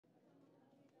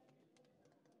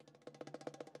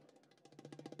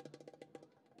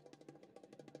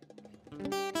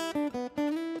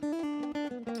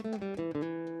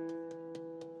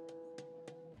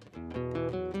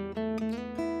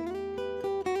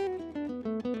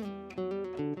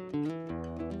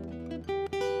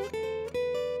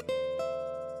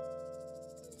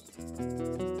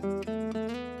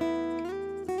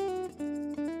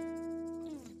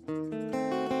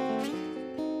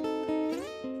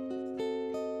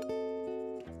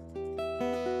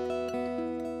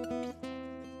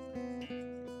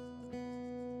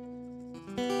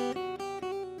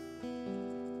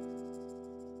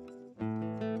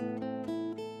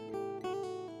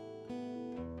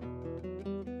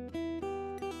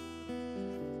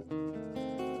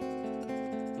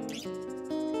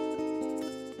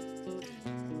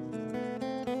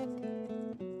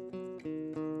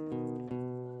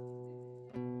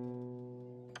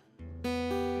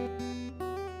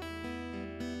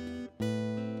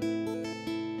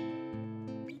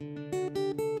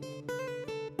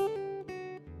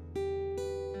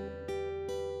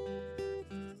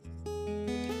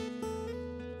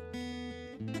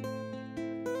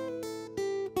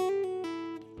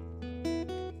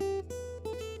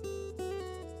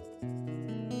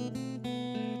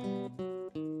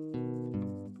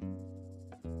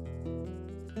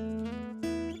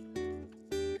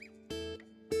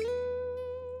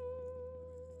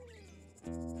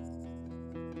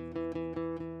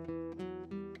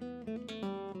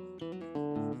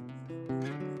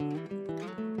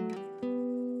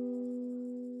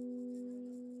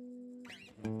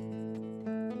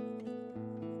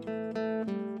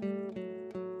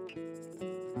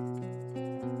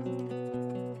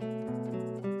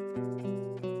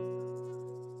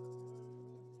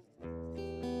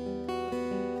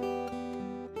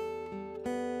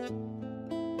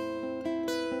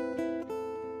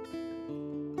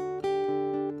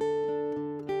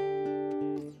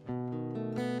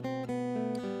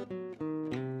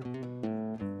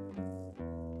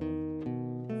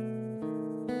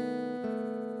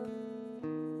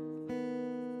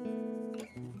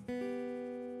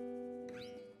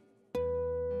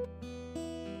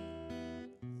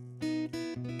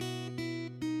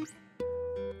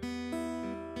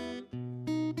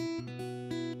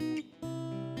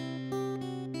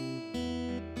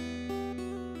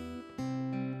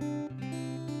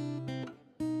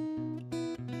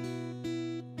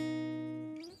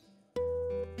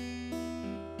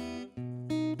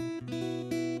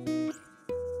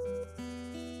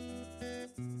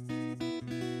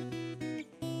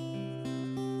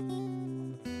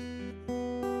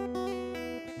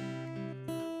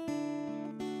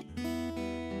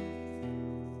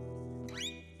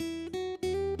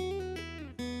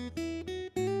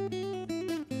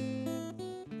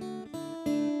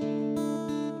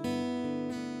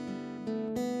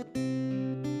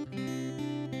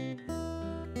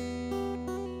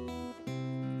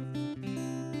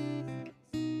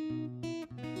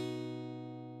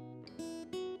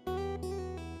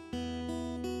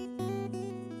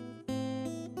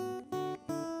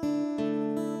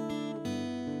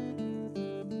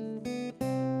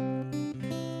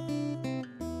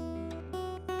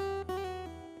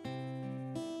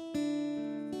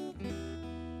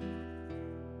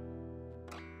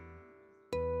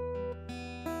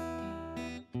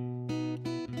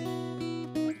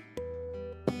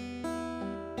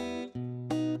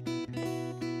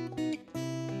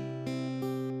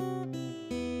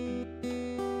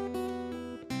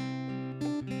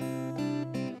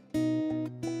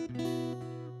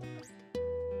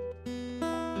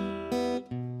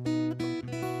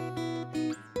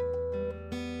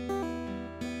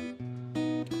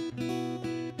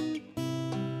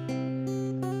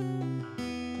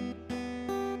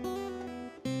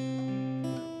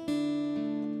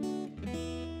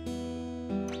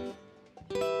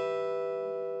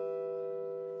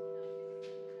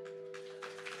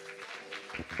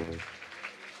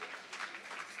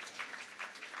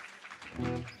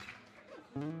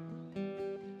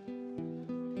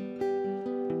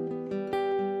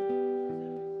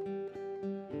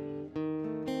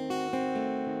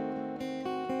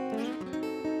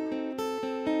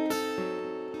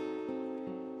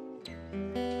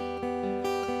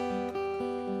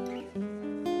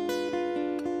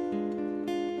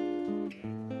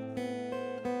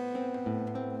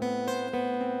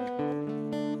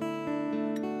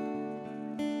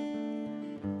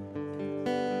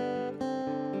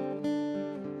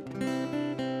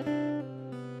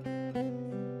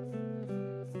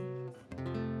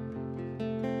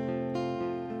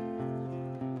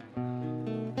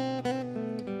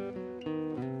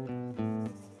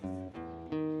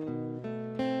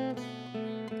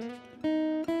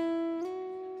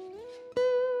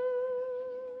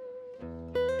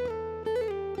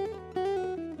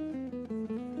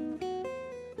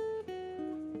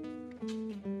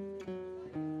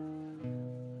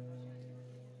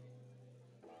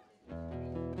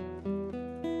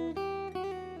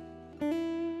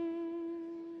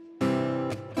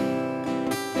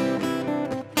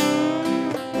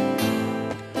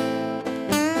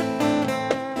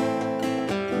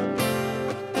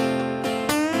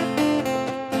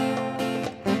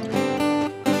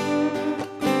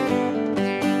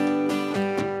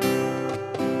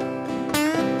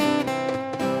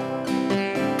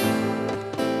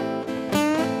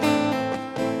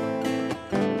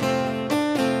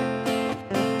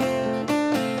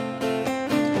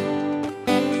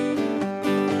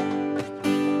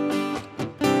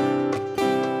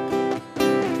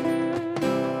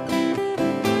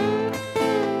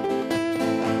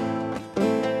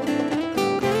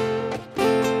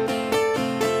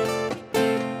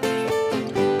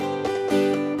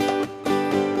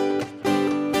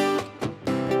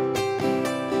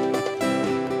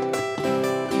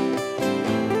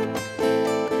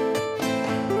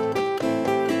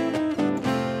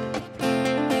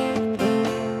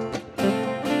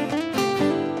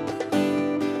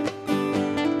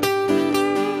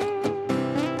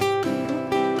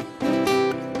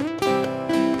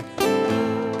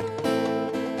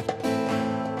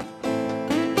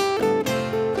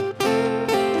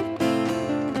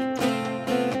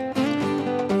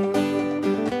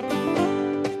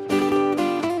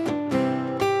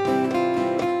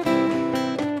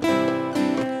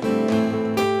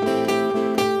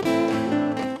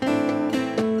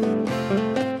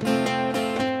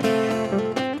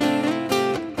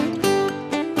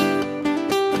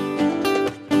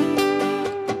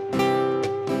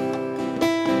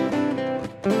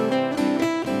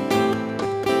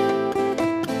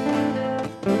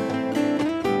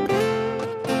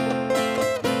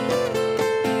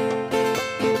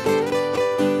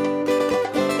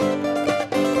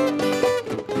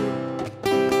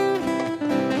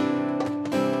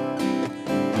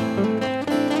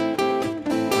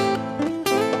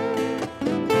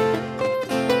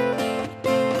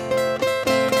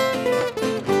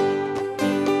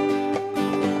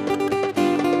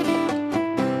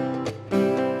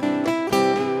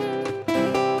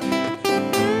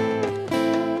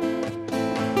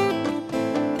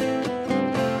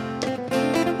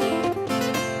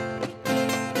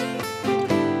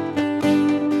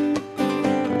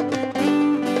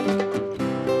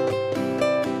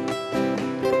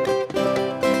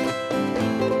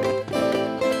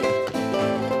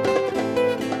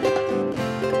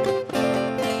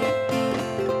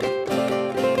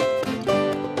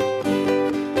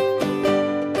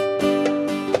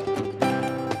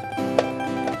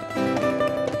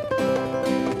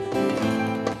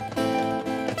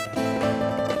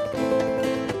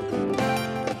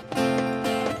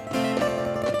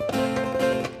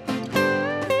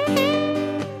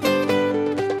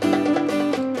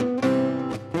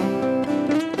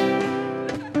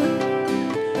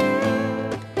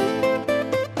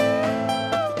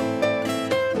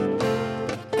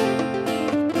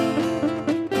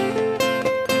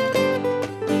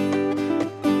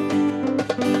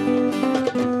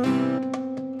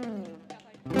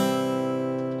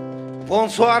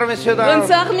Bonsoir, messieurs, dames.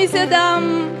 Bonsoir, messieurs,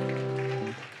 dames.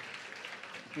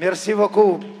 Merci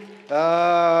beaucoup.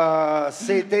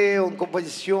 C'était une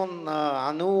composition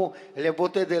à nous, Les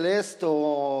beautés de l'Est,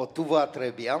 tout va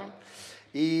très bien.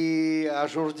 Et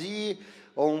aujourd'hui,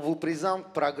 on vous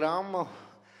présente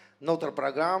notre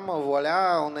programme.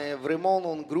 Voilà, on est vraiment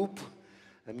un groupe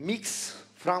mix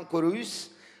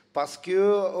franco-russe parce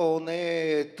qu'on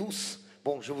est tous...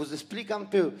 Bon, je vous explique un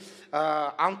peu.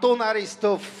 Anton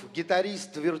Aristov,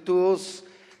 guitariste virtuose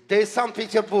de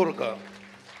Saint-Pétersbourg.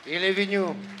 Il est venu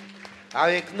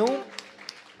avec nous.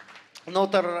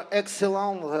 Notre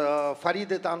excellent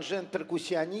Farida Tanjene,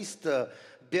 percussionniste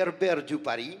berbère du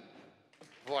Paris.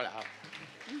 Voilà.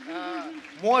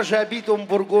 Moi, j'habite en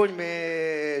Bourgogne,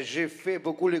 mais j'ai fait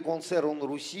beaucoup de concerts en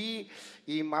Russie.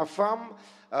 Et ma femme,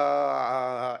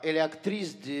 elle est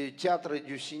actrice du théâtre et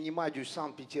du cinéma du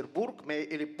Saint-Pétersbourg, mais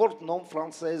elle porte nom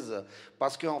française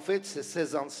parce qu'en fait, c'est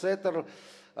ses ancêtres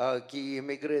qui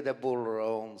émigraient d'abord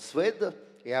en Suède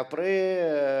et après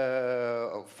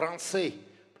français.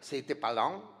 C'était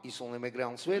Pallin, ils sont émigrés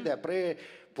en Suède. Et après,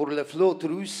 pour la flotte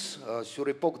russe sur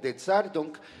l'époque des tsars,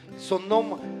 donc son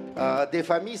nom de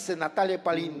famille c'est Natalia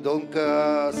Pallin, donc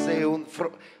c'est une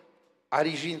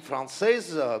origine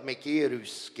française, mais qui est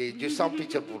russe, qui est du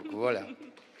Saint-Pétersbourg, voilà.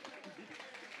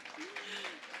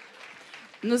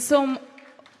 Nous sommes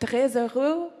très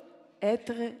heureux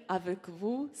d'être avec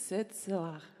vous ce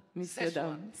soir, messieurs,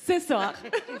 dames. Ce soir.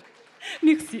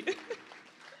 Merci.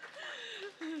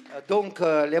 Donc,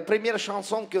 les premières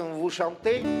chansons que vous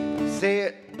chantez,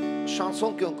 c'est une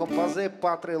chanson qu'on composait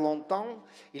pas très longtemps.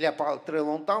 Il n'y a pas très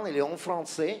longtemps, elle est en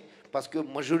français. Parce que la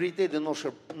majorité de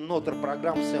notre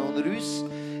programme, c'est en russe.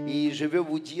 Et je vais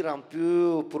vous dire un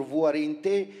peu, pour vous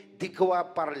orienter, de quoi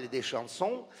parlent des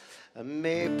chansons.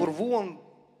 Mais pour vous, on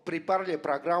prépare le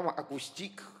programme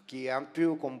acoustique, qui est un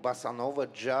peu comme bossa nova,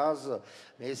 jazz,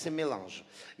 mais c'est mélange.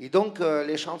 Et donc,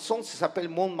 les chansons, ça s'appelle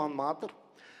Mon Montmartre.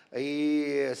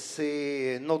 Et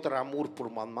c'est notre amour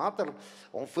pour Montmartre.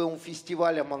 On fait un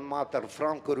festival à Montmartre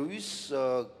franco-russe,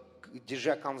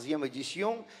 déjà 15e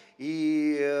édition.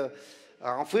 Et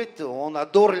en fait, on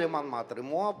adore les Montmartre.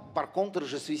 Moi, par contre,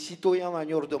 je suis citoyen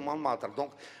honneur de Montmartre.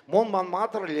 Donc, mon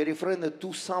Montmartre, le refrain est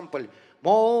tout simple.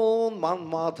 Mon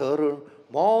Montmartre,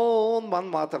 mon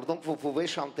Montmartre. Donc, vous pouvez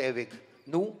chanter avec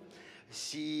nous,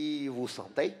 si vous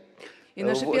sentez. И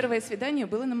наше первое свидание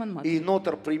было на Монмартре. Et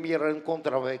notre première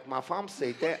rencontre avec ma femme,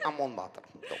 c'était à Montmartre.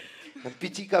 Donc, un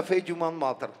petit café du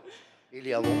Montmartre. Il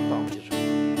y a longtemps déjà.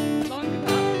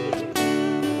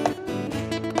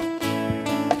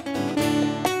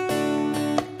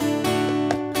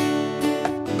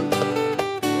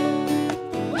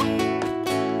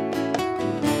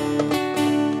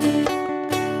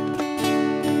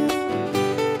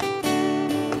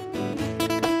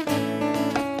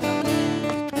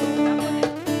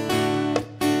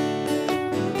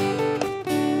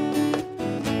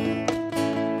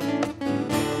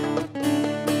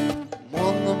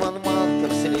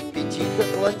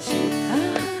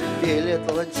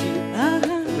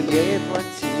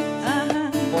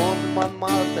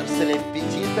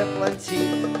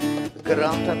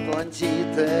 Grand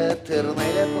Atlantide,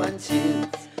 éternel Atlantide.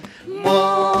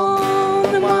 Mon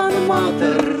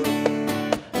Montmartre,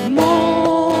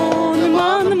 mon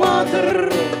Montmartre,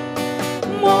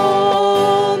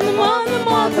 mon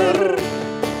Montmartre,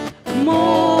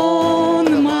 mon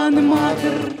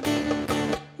Montmartre.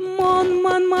 Mon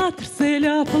Montmartre, c'est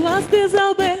la place des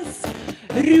Albès,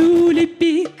 rue Les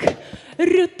Pics,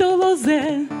 rue Toulouse.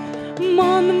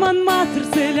 Mon Montmartre,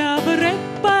 c'est la vraie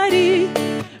Paris.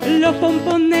 Le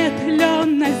pomponnette, le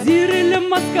nazir, le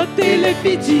mascotte et le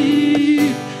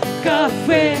petit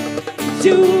café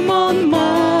du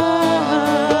Montmartre.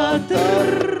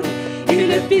 Et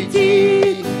le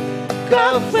petit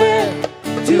café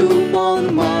du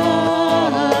Montmartre.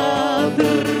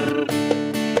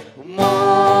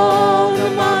 Mon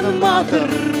Montmartre,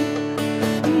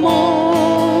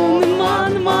 mon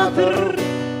Montmartre,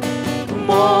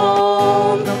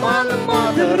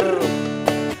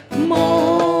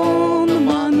 mon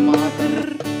Montmartre,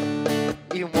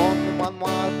 mon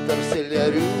Montmartre, c'est la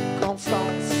rue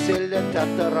Constance, c'est le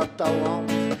théâtre Talent,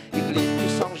 l'église du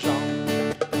Saint-Jean.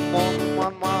 Mon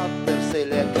Montmartre, c'est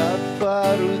le café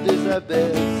rue des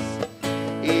Abbesses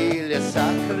et le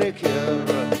Sacré-Cœur,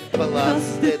 place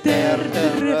de Terre,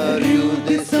 rue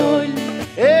des Sols.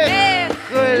 Эх,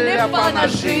 le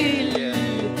Panachille,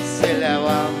 c'est la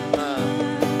vanne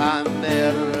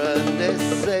amère de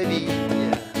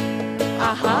Séville.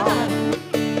 Aha.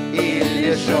 Et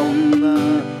les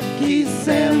jaunes qui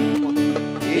s'aiment,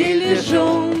 et les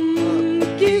jaunes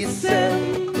qui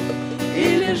s'aiment,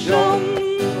 et les jaunes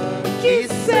qui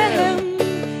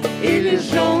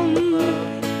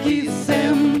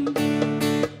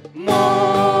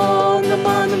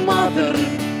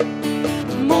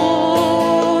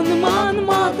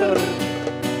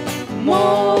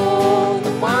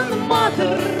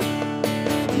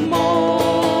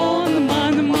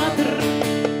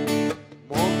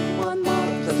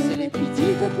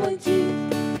Атлантит,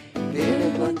 белый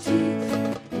Атлантит,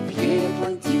 вей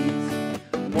Атлантит,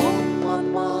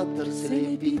 Монмартр,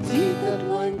 слепит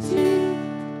Атлантит,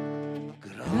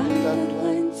 Гранд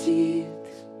Атлантит,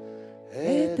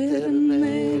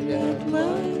 Этернель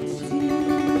Атлантит.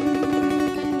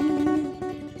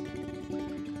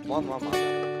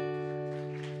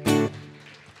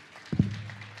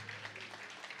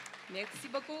 Merci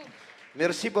beaucoup.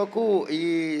 Merci beaucoup.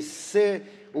 Et c'est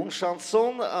une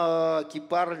chanson qui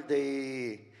parle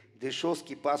des choses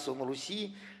qui passent en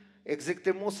Russie.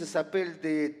 Exactement, ça s'appelle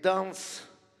des danses.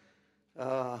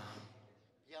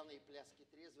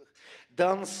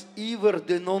 Danse ivre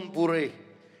de non-bourré.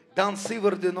 Danse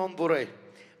ivre de non-bourré.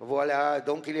 Voilà,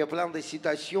 donc il y a plein de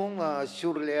citations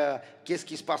sur qu'est-ce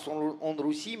qui se passe en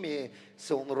Russie, mais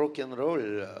c'est un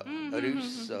rock'n'roll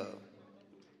russe.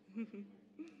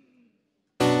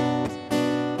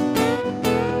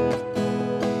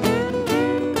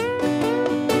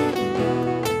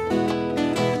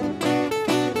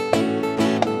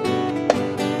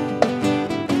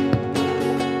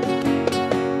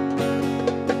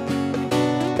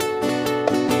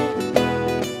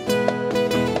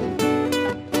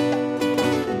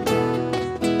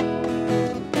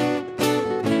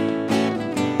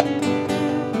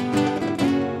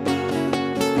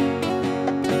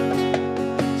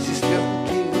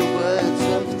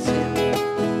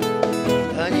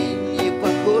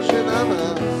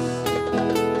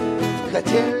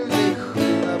 Котельных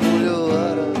на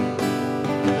бульварах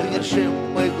вершим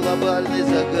мы глобальный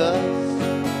загаз,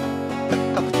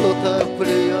 а кто-то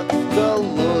плюет в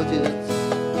колодец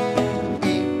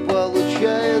и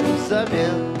получает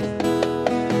взамен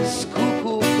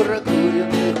скуку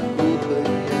прокуренных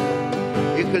кухонь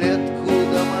и клетку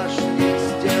домашних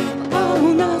стен. А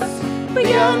у нас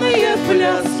пьяные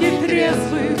пляски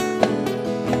трезвых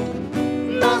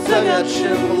на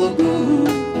завядшем лугу.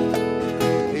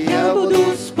 Я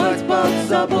буду спать под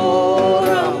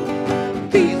забором,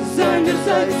 ты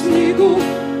замерзай в снегу.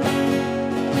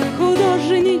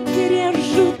 Художники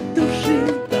режут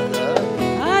души,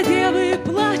 а девы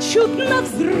плачут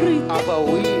навзрыд.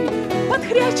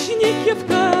 Подхрячники в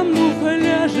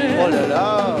камуфляже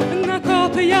на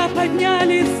копья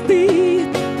подняли стыд.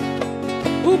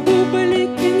 У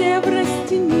бублика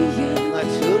неврастения,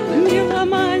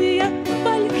 меломания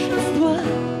большинства.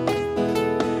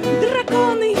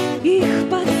 Драконы их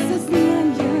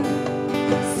подсознания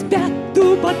спят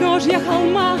у подножья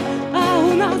холма, а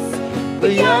у нас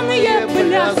пьяные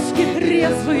пляски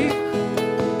трезвых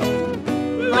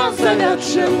на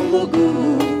завядшем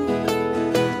лугу.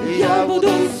 Я буду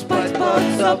спать под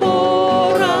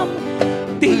забором,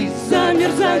 ты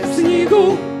замерзай в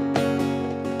снегу.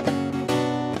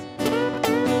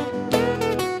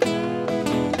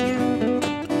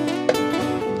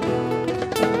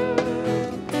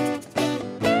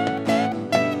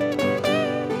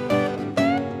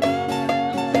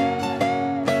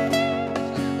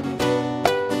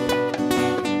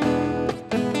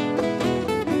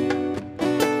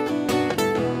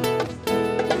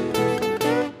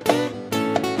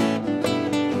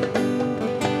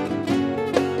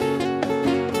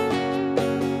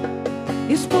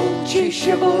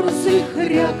 Борзых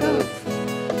ряков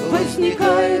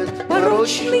возникает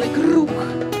порочный круг.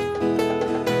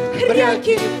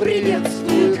 Хряки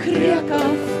приветствуют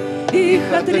хряков, их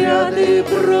отряды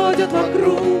бродят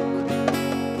вокруг.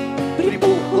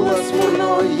 Припухло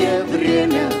смурное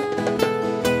время,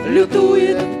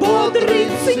 лютует бодрый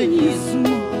цинизм.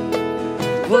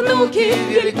 Внуки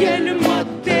Вильгельма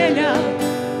Теля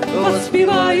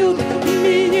воспевают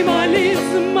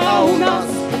минимализм, а у нас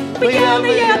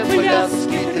пьяные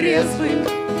пляски трезвым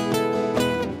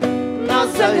на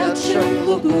завядшем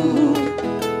лугу.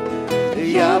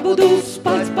 Я буду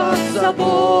спать под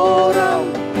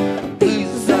забором, ты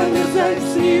замерзай в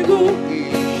снегу.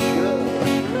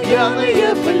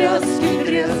 Пьяные пляски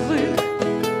трезвых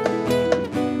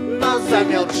на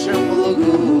замерзшем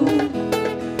лугу.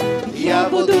 Я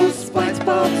буду спать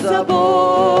под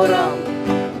забором,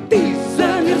 ты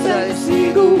замерзай в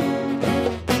снегу.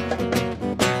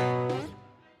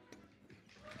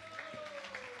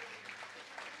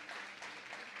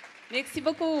 Merci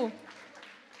beaucoup.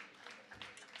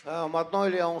 Maintenant,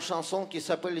 il y a une chanson qui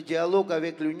s'appelle Dialogue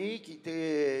avec l'Uni, qui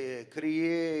était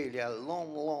créée il y a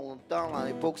longtemps, à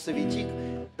l'époque soviétique,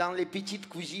 dans les petites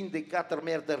cuisines de 4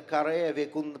 mètres carrés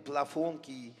avec un plafond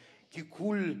qui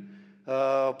coule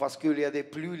parce qu'il y a des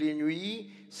pluies les nuits.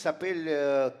 Ça s'appelle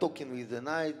Talking with the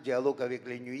Night, Dialogue avec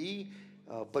les nuits,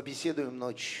 побеседуем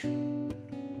ночь.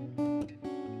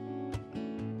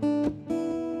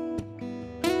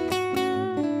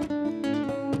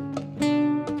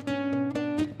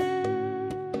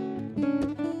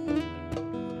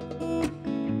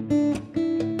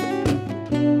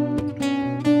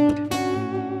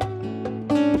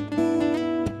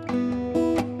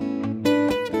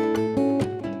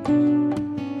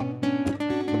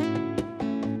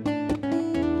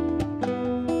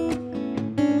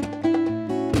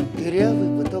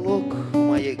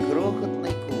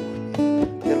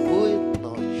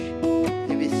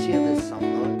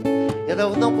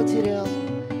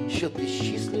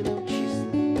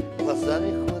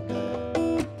 глазами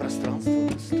хватает пространство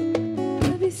пустое.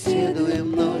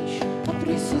 Побеседуем ночь о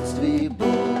присутствии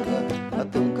Бога, о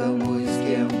том, кому и с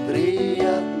кем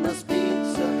приятно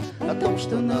спится, о том,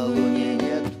 что на Луне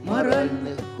нет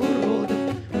моральных уродов,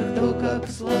 про то, как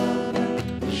славно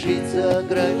жить за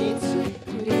границей.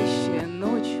 Курящая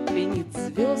ночь пьянит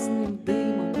звездным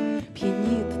дымом,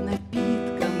 пьянит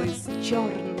напитком из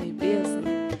черной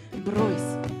бездны.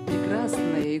 Брось,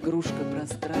 прекрасная игрушка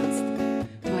пространства,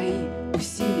 твои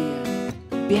усилия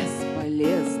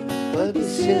бесполезны.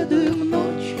 Побеседуем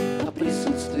ночь о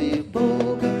присутствии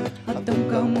Бога, о том,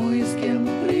 кому и с кем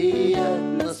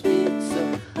приятно спится,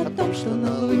 о том, что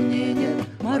на Луне нет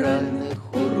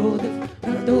моральных уродов,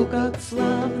 про то, как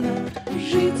славно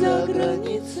жить за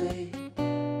границей.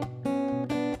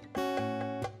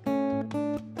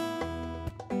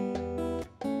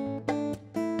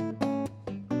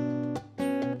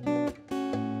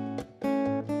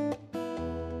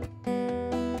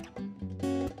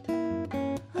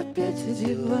 Опять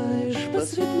одеваешь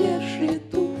посветлевшие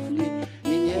туфли и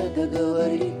не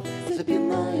договорив,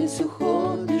 запинаясь,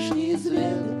 уходишь, не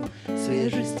изведав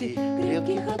свежести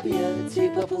крепких объятий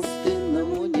по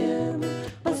пустынному небу.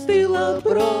 Постыло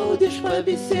бродишь,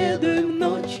 побеседуем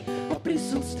ночь о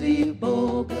присутствии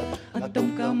Бога, о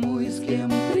том, кому и с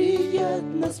кем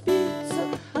приятно спится,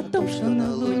 о том, что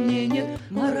на Луне нет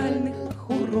моральных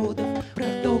уродов, про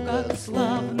то, как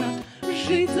славно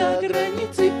жить за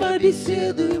границей.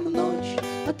 Побеседуем ночь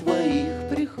о твоих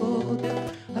приходах,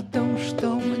 о том,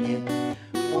 что мне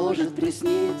может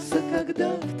присниться,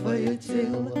 когда в твое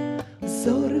тело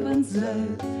взоры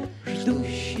вонзают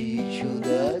ждущие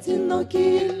чуда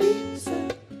одинокие лица.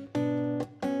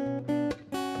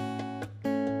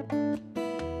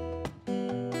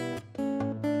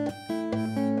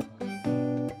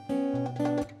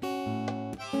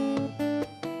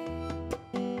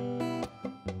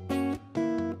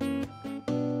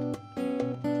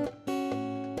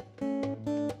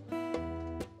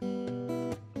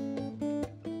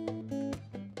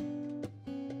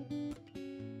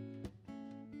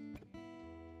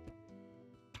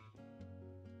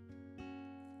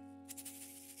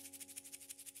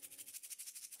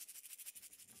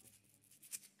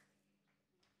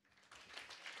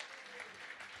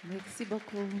 Merci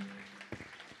beaucoup.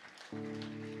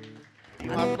 Et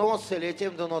maintenant, c'est le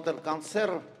thème de notre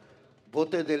concert,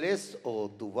 Beauté de l'Est, au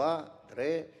tout va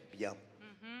très bien.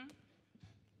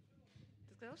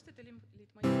 Ты сказал, что это лейтмотив?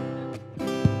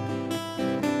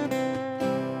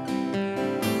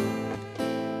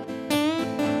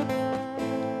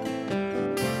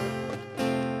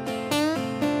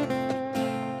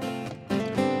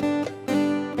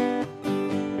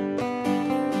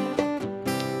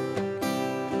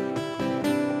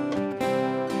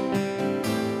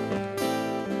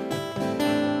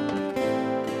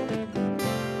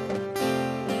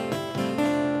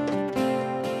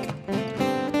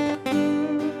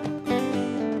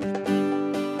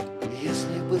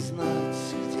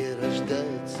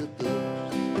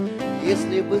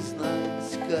 Если бы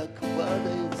знать, как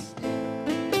падает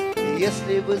снег,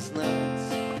 если бы знать,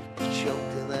 в чем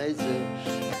ты найдешь,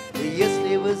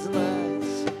 если бы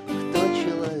знать, кто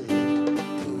человек,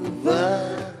 tout va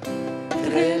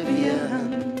très bien,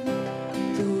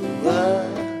 tout va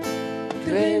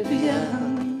très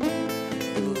bien,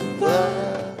 tout va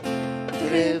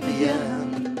très bien,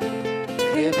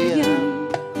 très bien.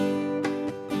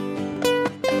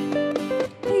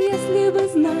 Если бы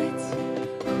знать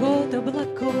ход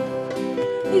облаков,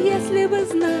 если бы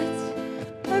знать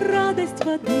радость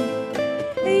воды,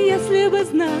 если бы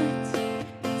знать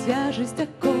тяжесть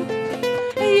оков,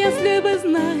 если бы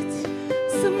знать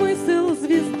смысл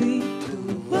звезды.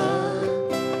 Tout va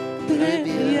très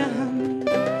bien,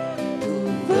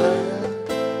 tout va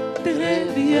très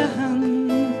bien,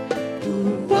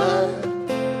 tout va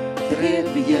très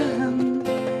bien,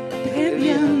 très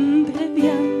bien, très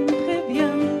bien, très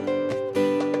bien.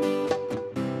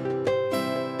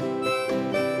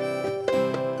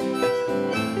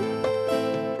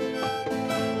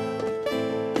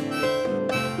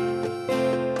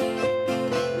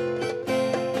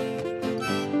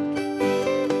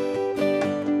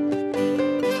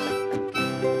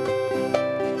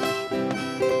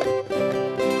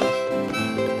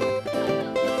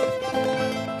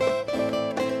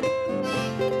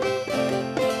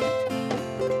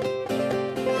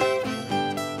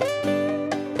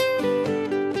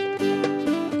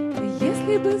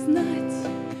 Если бы знать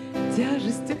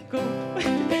тяжесть оков,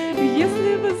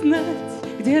 если бы знать,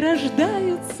 где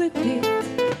рождаются петь,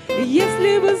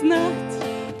 если бы знать,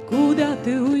 куда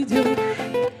ты уйдешь,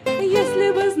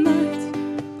 если бы знать,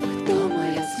 кто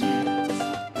моя смерть.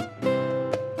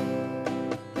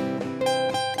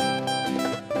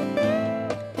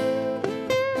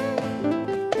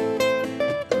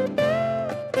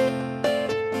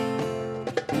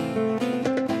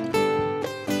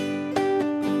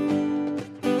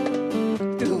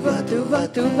 Tuva, tuva,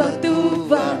 tuva,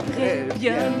 tuva, très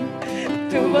bien.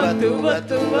 Tuva, tuva,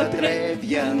 tuva, très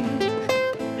bien.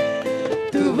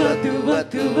 Tuva, tuva,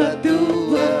 tuva,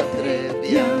 tuva, très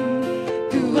bien.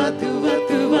 Tuva, tuva,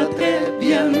 tuva, très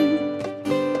bien.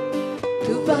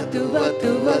 Tuva, tuva,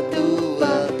 tuva,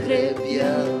 tuva, très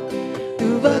bien.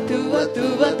 Tuva, tuva,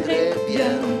 tuva, très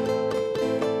bien.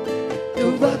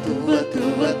 Tuva, tuva,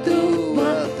 tuva, tuva,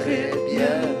 très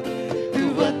bien.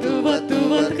 Tuva, tuva,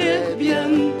 tuva, très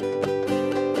bien.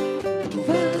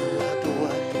 Tuva, tuva, très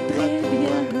bien.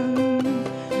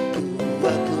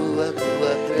 Tuva, tuva,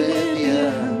 tuva, très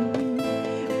bien.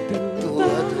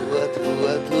 Tuva, tuva,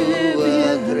 tuva, tuva,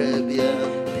 très bien.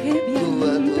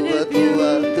 Tuva, tuva, tuva,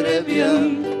 très bien.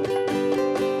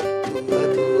 Tuva,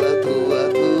 tuva, tuva,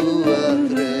 tuva,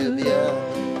 très bien.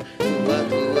 Tuva,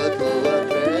 tuva, tuva,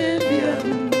 très bien.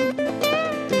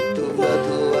 Tuva,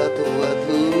 tuva, tuva,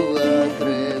 tuva,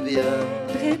 très bien.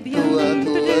 Très bien, tuva,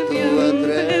 tuva, tuva,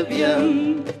 très bien.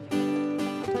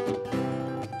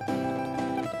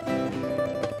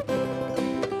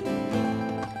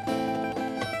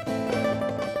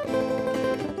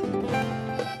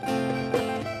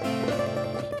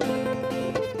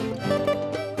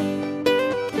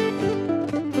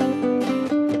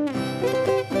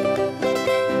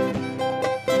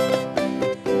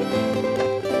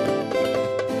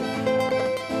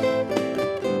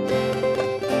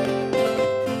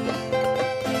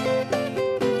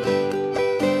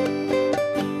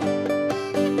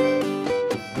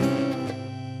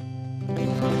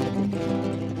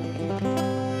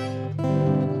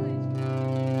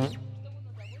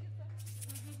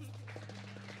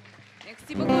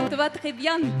 Merci beaucoup, ça va très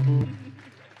bien.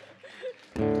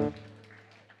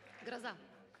 Гроза.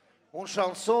 Une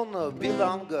chanson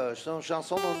bilingue, c'est une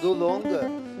chanson en deux langues,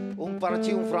 une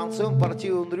partie en français, une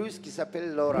partie en russe qui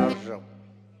s'appelle L'Orage.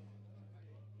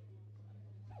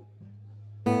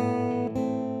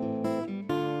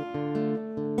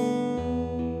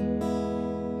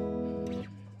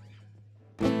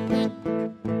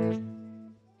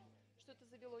 Что-то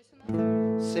завелось у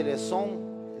нас. C'est les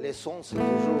sons c'est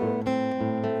toujours...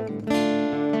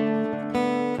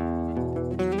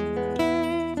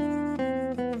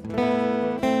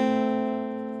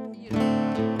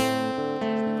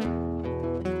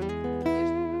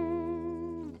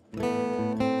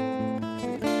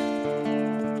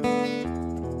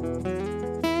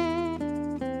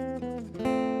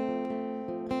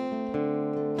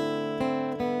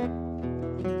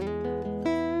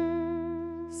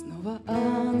 Снова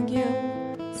ангел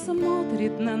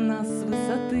смотрит на нас с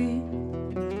высоты.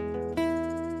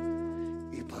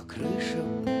 И по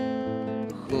крышам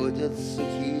ходят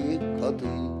сухие коты.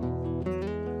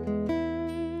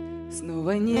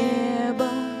 Снова небо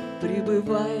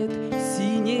прибывает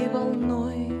синей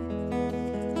волной.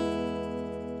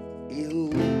 И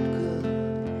улыбка,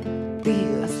 Ты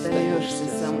остаешься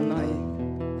со мной.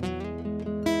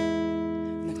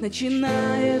 Вновь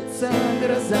начинается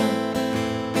гроза,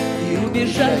 и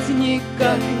убежать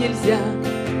никак нельзя.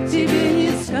 Тебе не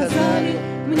сказали,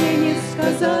 мне не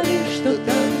сказали, что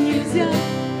так нельзя.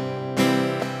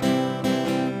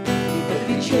 И под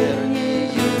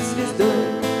вечернею звездой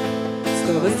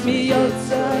снова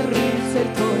смеется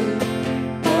рыцарь твой.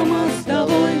 По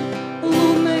мостовой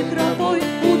лунной тропой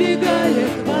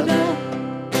убегает вода.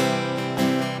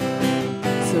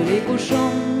 Soleil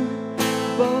couchant,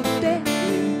 beauté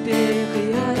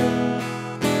impériale.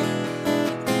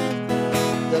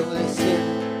 dans le ciel,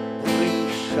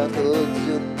 riche château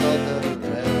du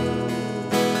Notre-Dame.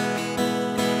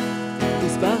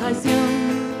 Disparition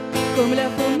comme la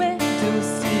fumée de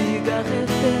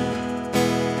cigarette.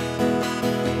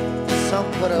 Sans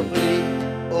parapluie,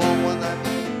 oh mon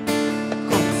ami,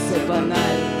 Comme c'est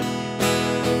banal.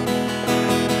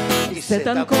 Et c'est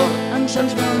encore un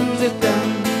changement de temps.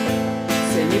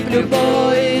 C'est ni plus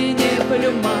beau et ni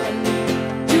plus mal.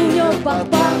 Tu ne pars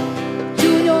pas, tu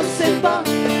ne sais pas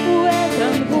où est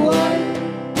un voile.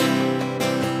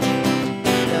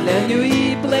 Dans la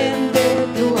nuit pleine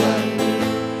d'étoiles,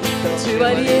 dans le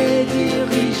chevalier du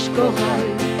riche choral,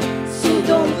 sous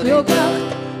ton regard,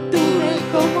 tout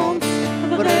recommence,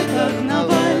 vrai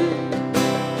carnaval.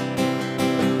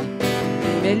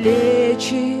 Время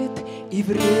лечит, и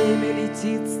время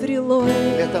летит стрелой.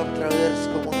 le temps traverse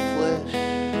comme un flèche.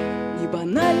 Не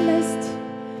банальность,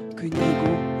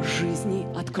 книгу жизни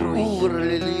открой. Ouvre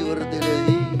le livre de la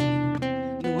vie.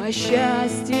 Ну а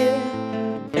счастье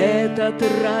 — этот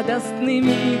радостный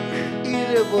миг Et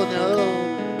le bonheur,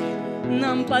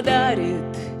 нам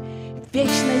подарит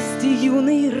вечность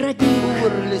юный родник.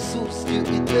 ouvre les sources de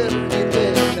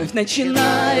l'éternité. Вновь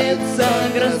начинается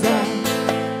гроза,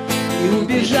 и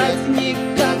убежать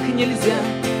никак нельзя.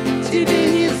 Тебе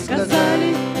не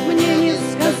сказали, мне не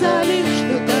сказали,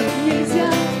 что так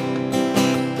нельзя.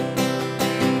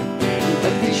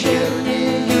 Под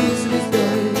вечернею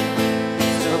звездой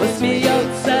Снова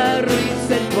смеется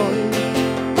рыцарь твой.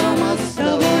 По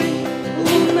мостовой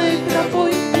лунной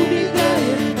тропой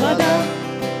убегает вода.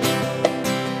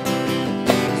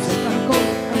 За такой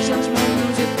обжажман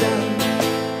будет там.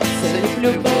 Залив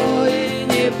любой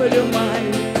не полюмай.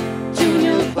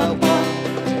 Тюнел папа,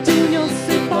 тюнел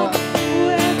сыпа,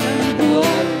 уэкан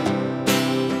дуай.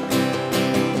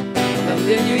 Там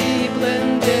где нюи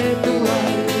бленде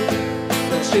дуай.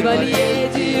 Chevalier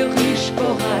du riche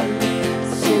choral,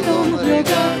 sous ton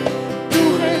regard,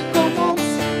 tout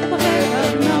recommence, vrai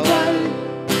carnaval.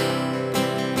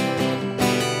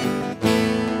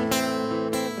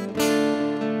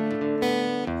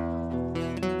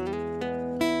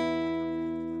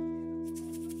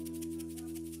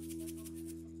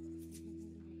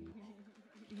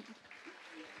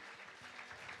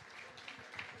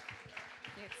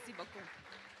 Merci beaucoup.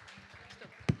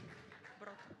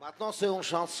 Maintenant, c'est une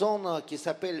chanson qui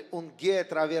s'appelle Un guet à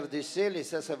travers du ciel, et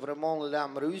ça, c'est vraiment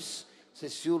l'âme russe. C'est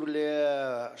sur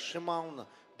le chemin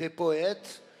des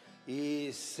poètes,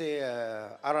 et c'est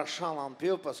arrachant un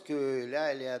peu parce que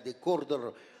là, il y a des cordes,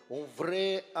 une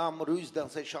vraie âme russe dans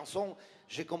cette chanson.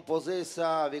 J'ai composé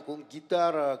ça avec une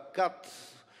guitare 4.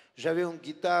 J'avais une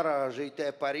guitare, j'ai été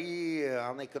à Paris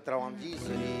en années 90,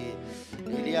 et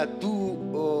il y a 2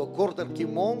 cordes qui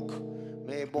manquent.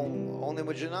 Mais bon, en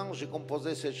imaginant, j'ai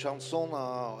composé cette chanson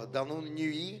dans une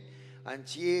nuit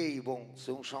entière. Et bon,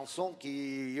 c'est une chanson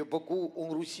qui est beaucoup en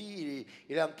Russie.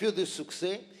 Il a un peu de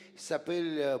succès. Il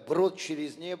s'appelle «Брод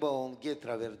через небо, он ге à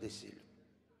travers du ciel».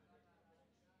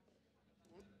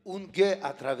 Un ге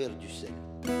à travers du ciel.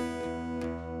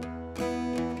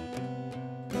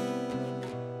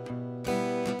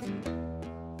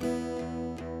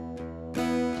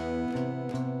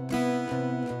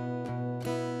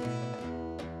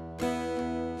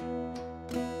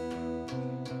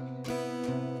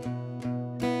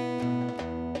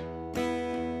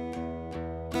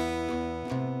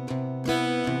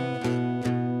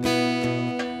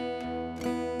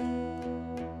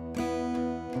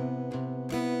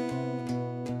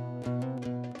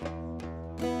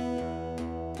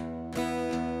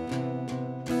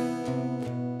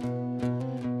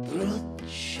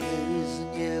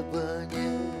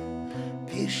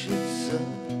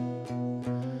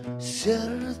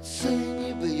 Сердце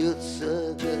не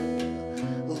бьется,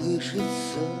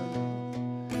 колышется.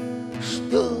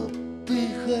 Что ты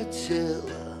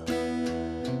хотела,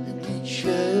 не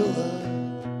чаяла,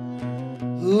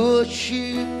 очи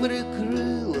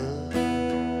прикрыла,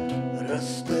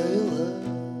 растаяла.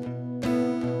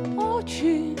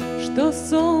 Очи, что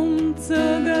солнце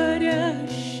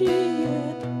горящие,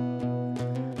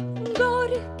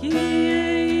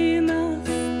 горькие и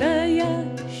настоящие.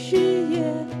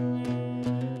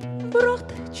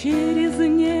 Брод через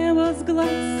небо с глаз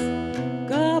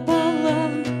капала,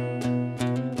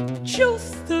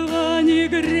 чувства не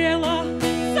грела,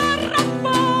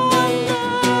 зарапала.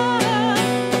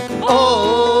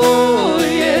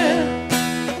 Ой,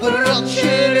 брод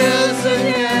через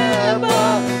небо,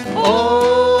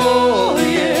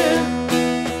 ой,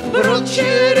 брод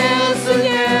через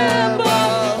небо,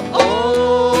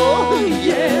 ой,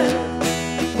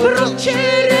 брод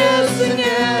через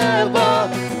небо.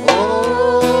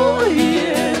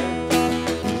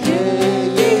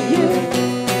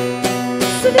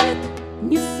 Свет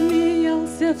не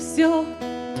смеялся, все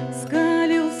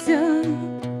скалился,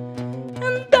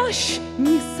 дождь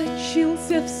не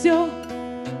сочился, все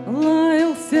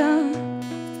лаялся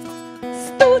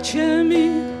с тучами,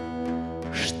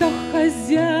 что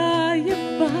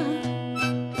хозяева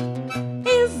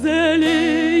из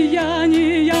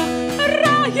влияния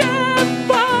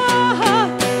раева,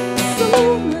 с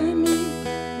лунами,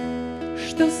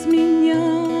 что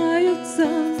сменяются,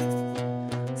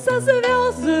 со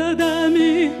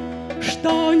звездами,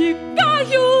 что не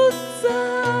каются.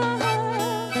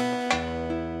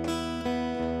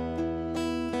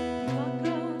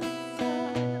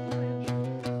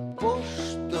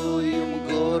 Пустым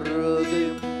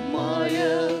городом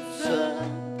мается,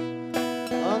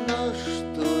 а на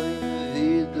что им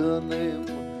виданным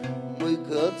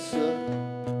мыкаться,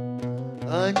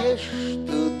 а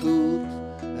нечто тут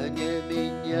не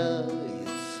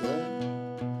меняется,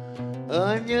 а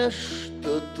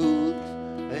нечто тут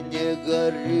не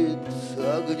горит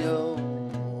огнем,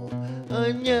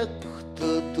 а некто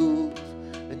тут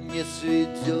не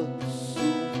сведет с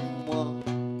ума,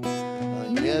 а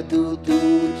нету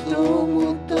тут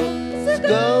омута с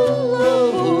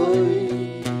головой,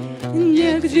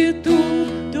 Нет негде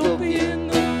тут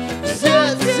допьяну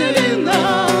взять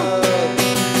вина.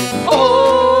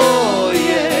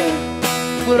 Ое,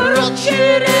 прочь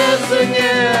через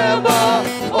небо,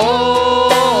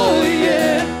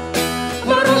 ое,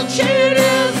 прочь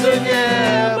через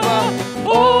небо,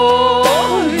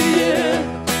 ое,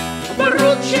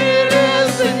 прочь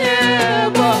через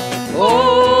небо,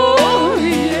 ое,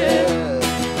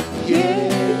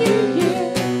 е-е-е.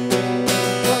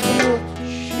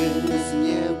 Прочь через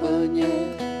небо не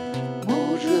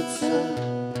можется.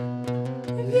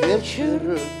 Вечер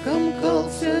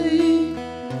комкался и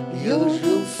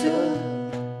ежился,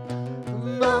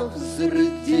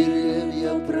 навзрыв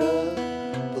деревья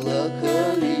проплакались,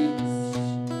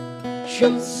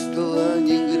 чувства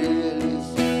не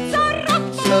грелись,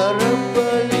 царапались.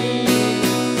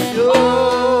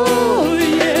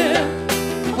 Ое,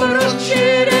 прочь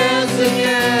через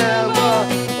небо,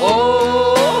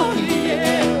 ое,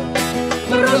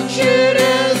 прочь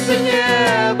через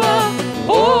небо,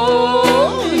 ое,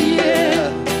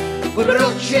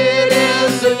 прочь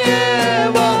через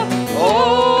небо,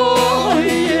 ое,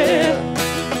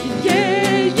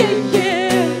 е-е-е.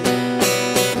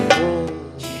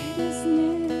 через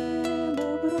небо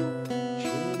брод,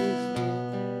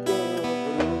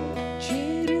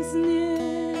 через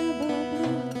небо брод, через небо брод,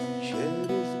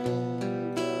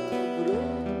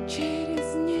 Через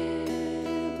небо брод, через небо брод, через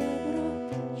небо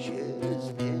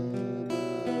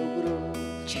брод.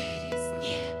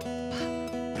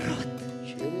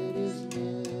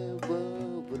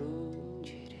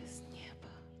 через небо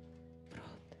брод.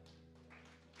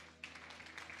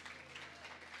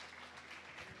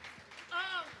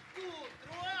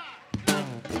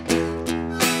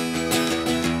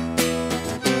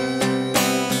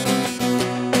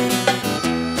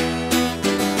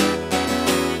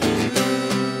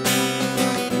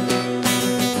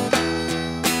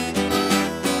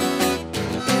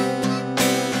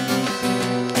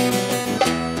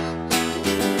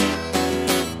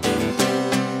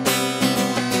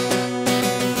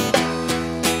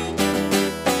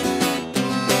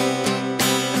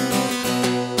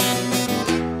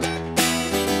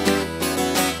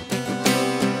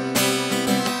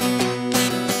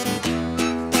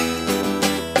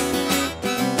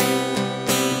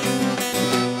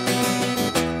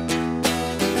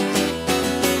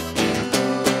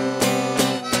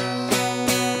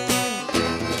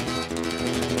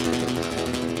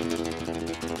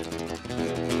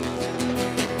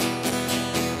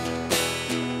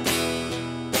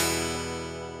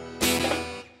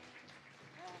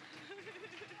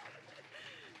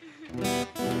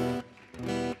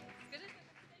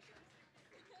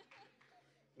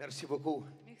 Merci beaucoup.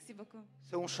 Merci beaucoup.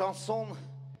 C'est une chanson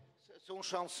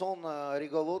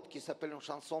rigolote qui s'appelle une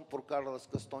chanson pour Carlos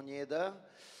Castaneda.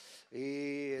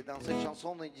 Et dans cette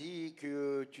chanson, il dit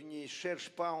que tu ne cherches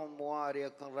pas en moi la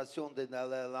réincarnation de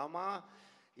Dalai Lama.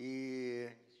 Et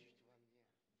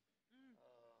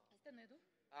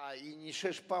il ne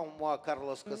cherche pas en moi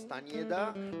Carlos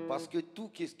Castaneda parce que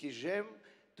tout ce que j'aime,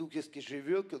 tout ce que je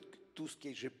veux, tout ce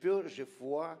que je peux,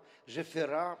 je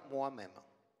ferai moi-même.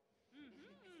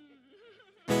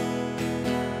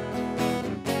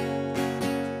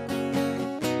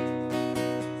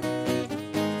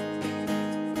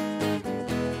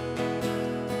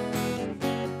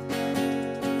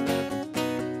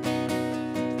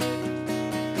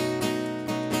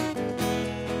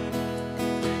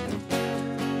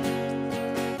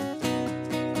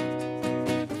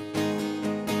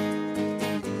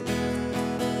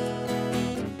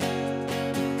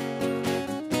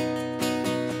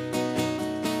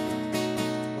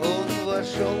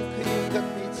 Вошел к ним как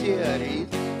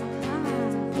метеорит.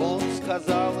 Он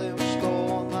сказал им, что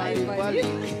он айболит,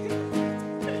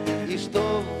 и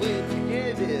что в их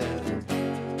небе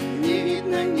не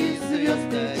видно ни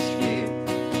звездочки.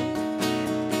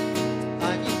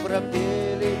 Они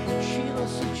пропели «Учи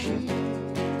нас, учи»,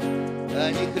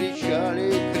 они кричали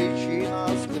 «Кричи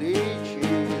нас, кричи».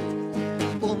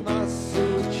 У нас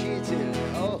учитель,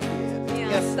 ох, не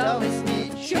осталось ни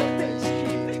черточки.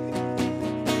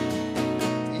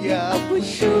 Я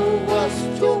опущу вас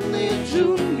в темные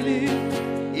джунгли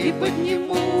и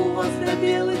подниму вас до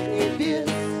белых небес,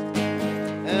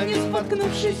 не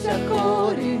споткнувшись о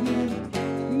корень,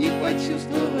 не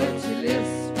почувствовать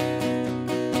лес.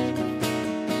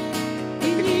 И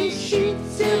не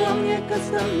ищите во мне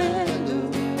Кастанеду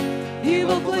и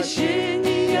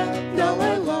воплощения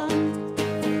Далай-Лам.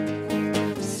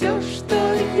 Все, что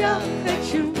я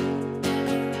хочу,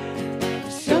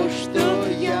 все, что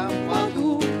я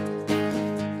могу,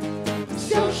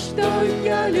 все, что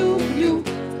я люблю,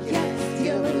 я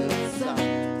сделаю сам.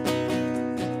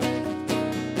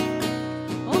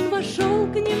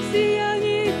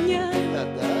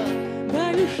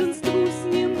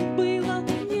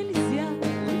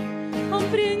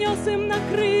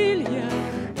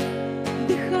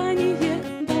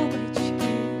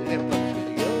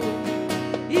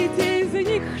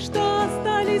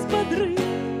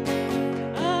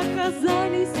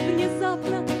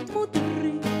 внезапно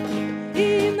мудры,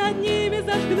 и над ними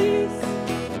зажглись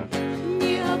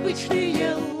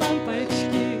необычные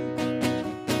лампочки.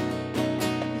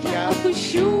 Я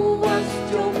опущу вас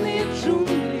в темные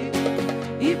джунгли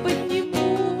и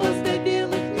подниму вас до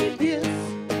белых небес.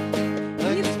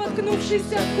 Не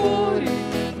споткнувшись о корень,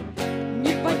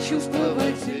 не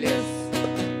почувствовать лес.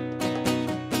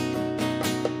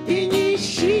 И не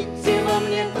ищите во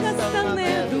мне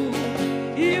Кастанеду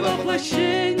и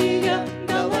воплощения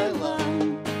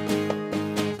Далай-лам.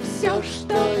 Все,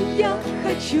 что я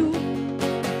хочу,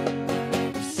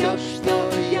 все, что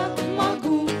я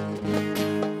могу,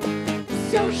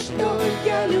 все, что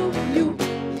я люблю,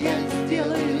 я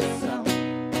сделаю сам.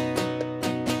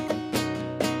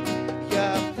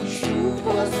 Я опущу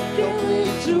вас в темные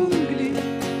джунгли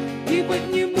и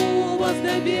подниму вас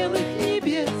до белых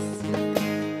небес.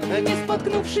 Не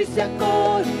споткнувшись о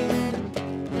корень,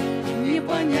 не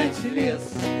понять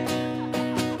лес.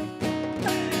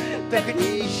 Так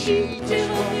не ищите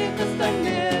во мне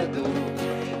Кастанеду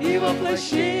и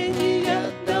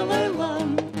воплощения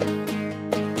Далай-лам.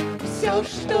 Все,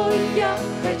 что я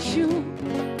хочу,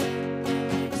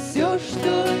 все,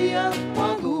 что я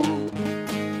могу,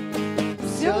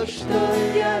 все, что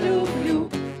я люблю,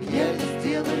 я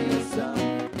сделаю сам.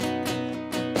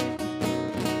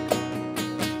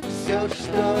 Все,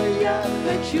 что я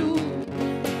хочу,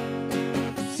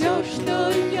 все,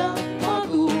 что я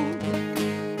могу,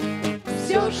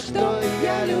 все, что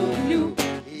я люблю,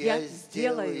 я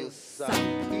сделаю сам.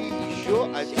 И еще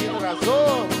один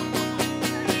разок.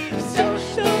 Все,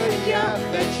 что я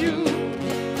хочу,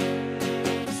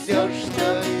 все,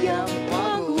 что я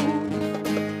могу,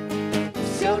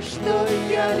 все, что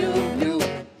я люблю,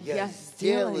 я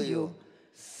сделаю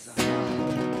сам.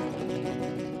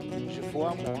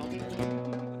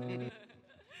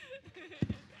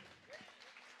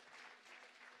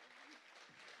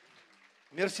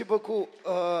 Merci beaucoup.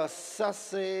 Ça,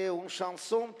 c'est une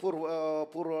chanson pour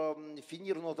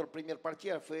finir notre première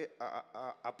partie.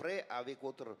 Après, avec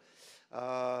votre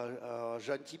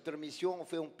gentille permission, on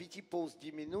fait une petite pause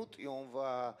 10 minutes et on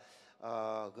va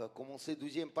commencer la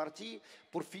deuxième partie.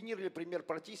 Pour finir la première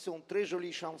partie, c'est une très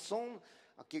jolie chanson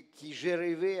qui j'ai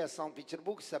rêvé à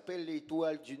Saint-Pétersbourg, qui s'appelle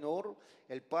l'Étoile du Nord.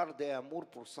 Elle parle d'amour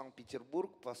pour Saint-Pétersbourg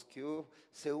parce que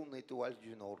c'est une étoile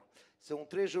du Nord. C'est une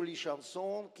très jolie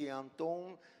chanson qui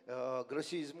Anton,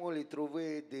 gracieusement, il a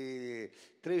trouvé des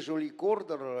très jolies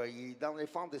cordes. Et dans les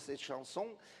fins de cette chanson,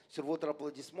 sur votre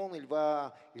applaudissement, il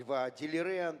va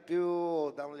délirer un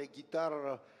peu dans les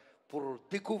guitares pour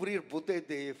découvrir peut-être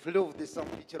des fleuves de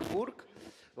Saint-Pétersbourg.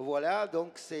 Voilà,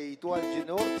 donc c'est Étoile du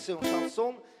Nord. C'est une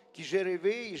chanson que j'ai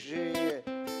rêvé et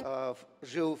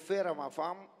j'ai offert à ma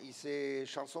femme. Et c'est une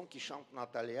chanson qui chante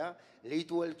Natalia,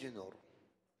 l'Étoile du Nord.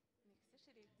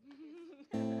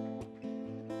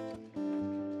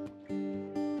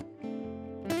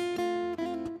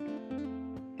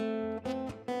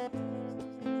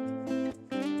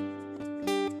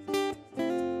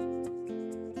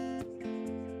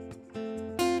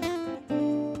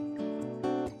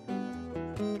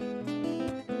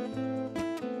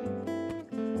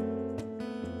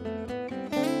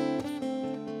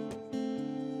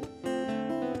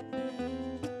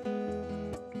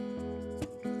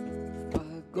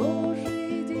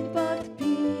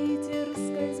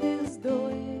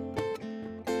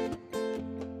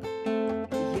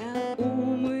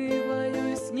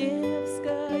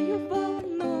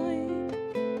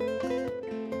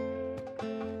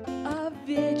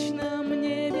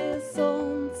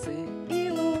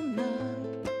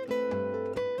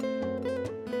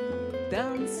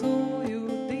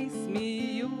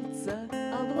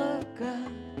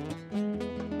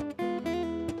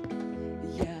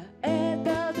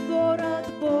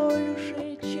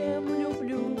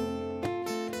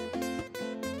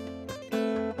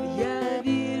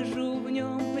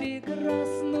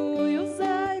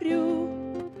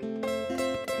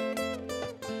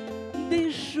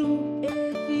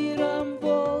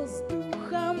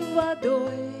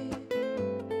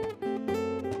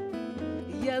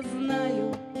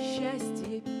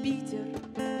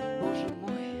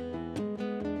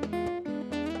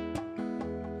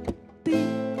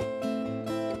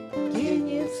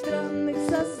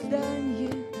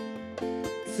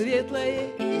 Светлое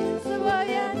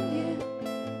изваяние,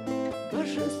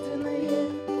 божественное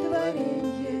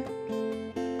творенье.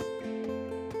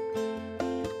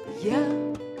 Я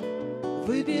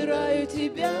выбираю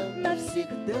тебя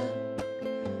навсегда,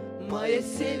 моя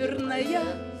северная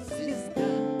звезда,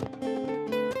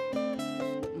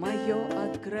 мое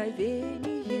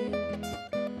откровение.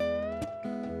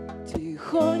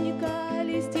 Тихонько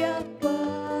листья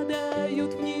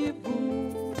падают в Неву,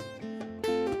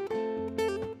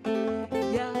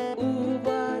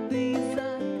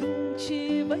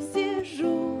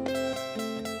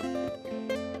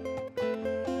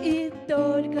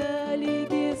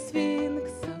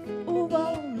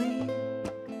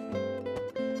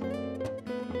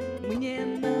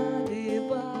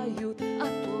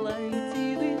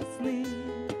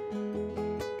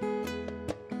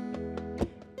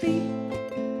 Мосты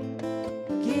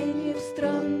гениев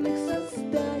странных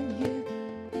созданий,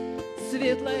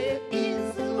 светлое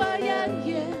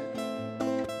изваяние,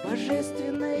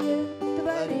 божественное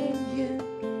творенье.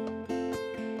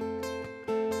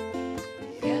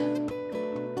 Я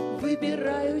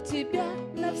выбираю тебя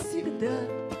навсегда,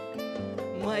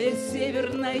 моя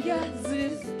северная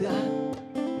звезда,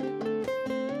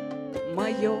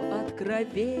 мое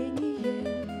откровение.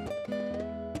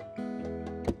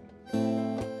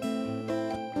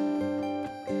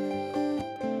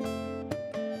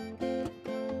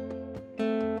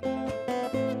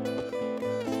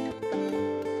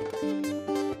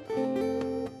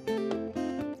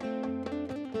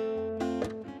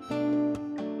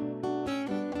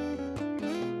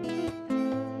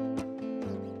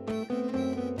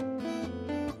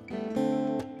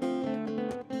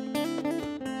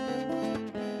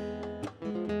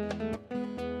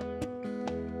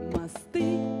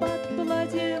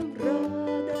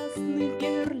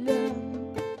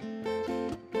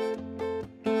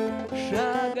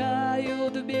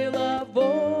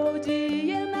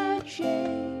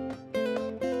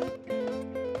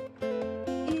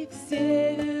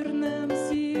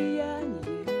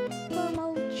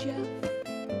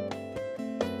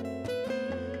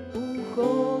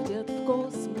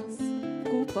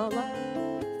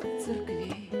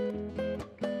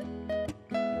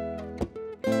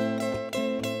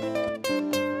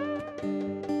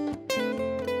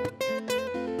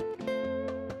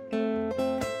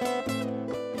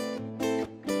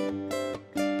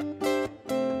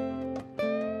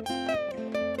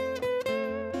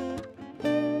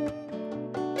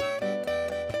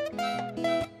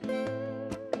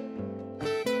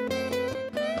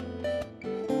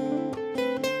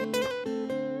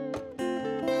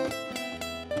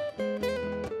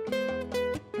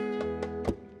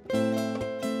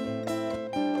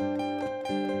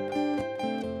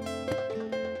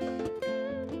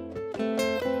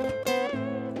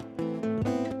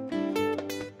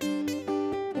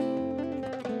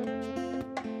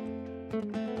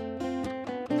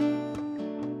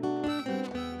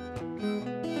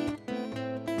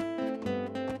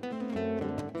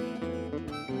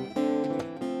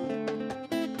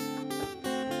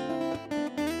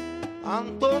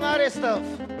 Anton Aristov.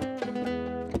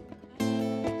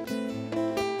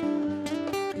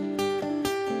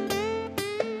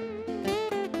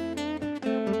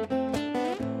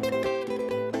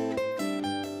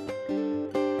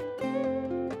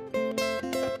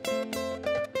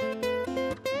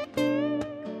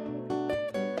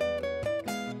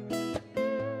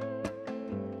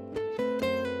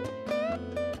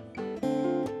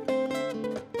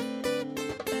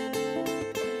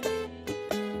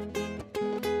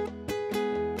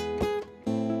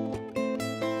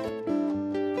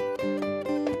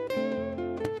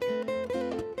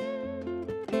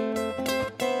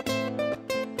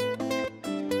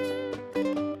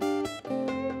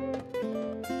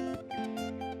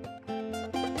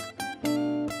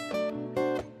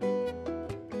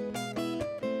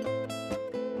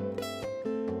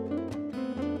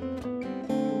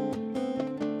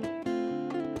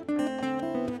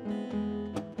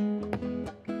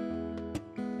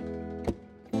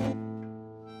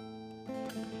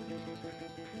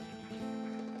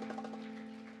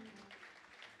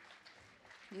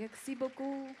 Merci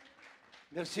beaucoup.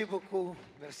 Merci beaucoup,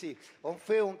 merci. On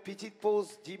fait une petite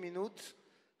pause 10 minutes.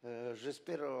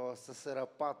 J'espère que ça ne sera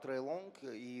pas très long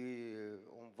et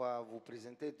on va vous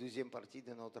présenter la deuxième partie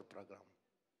de notre programme.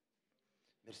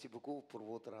 Merci beaucoup pour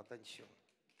votre attention.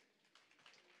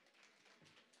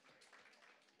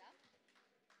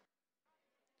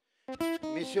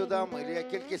 Messieurs, dames, il y a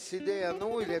quelques CD à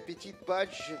nous, il y a un petit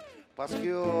badge parce qu'il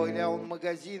y a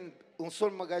un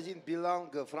seul magazine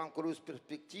bilingue franco-russe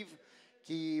perspective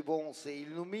qui, bon,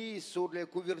 il nous met sur les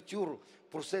couvertures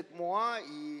pour 7 mois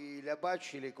et le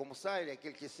badge, il est comme ça, il y a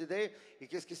quelques CD. Et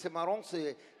qu'est-ce qui est marrant,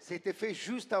 c'était fait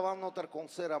juste avant notre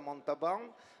concert à MONTABAN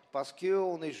parce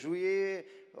qu'on est joué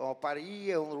en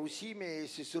Paris, en Russie, mais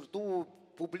c'est surtout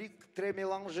public très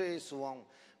mélangé souvent.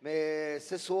 Mais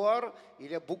ce soir, il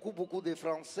y a beaucoup de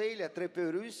Français, il y a très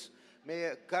peu de Russes,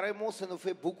 mais carrément, ça nous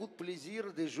fait beaucoup de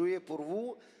plaisir de jouer pour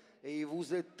vous. Et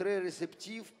vous êtes très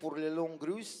réceptifs pour les langues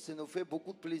russes, ça nous fait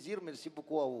beaucoup de plaisir. Merci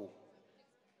beaucoup à vous.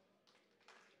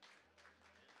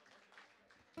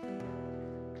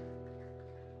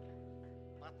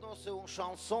 Maintenant, c'est une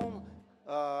chanson,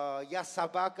 Ya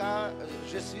Sabaka,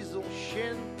 Je suis un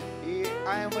chien et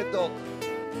I am a dog.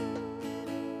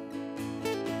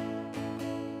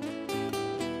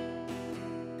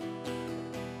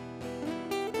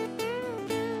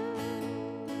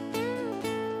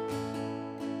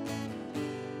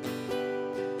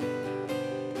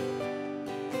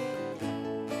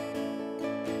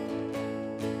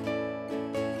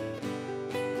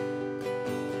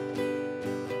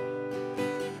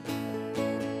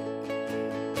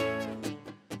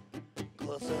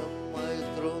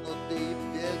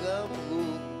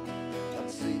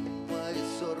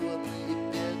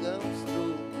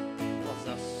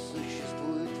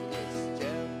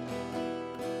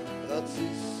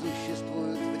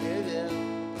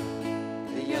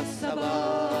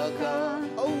 собака,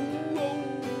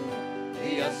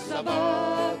 я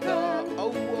собака,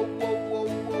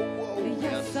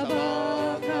 я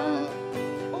собака,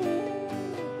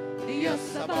 я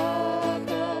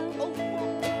собака.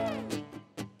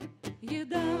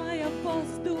 Еда моя,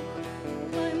 воздух,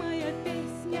 твой моя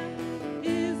песня,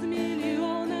 из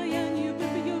миллиона я не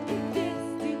выпью и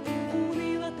 200,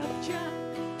 уныло топча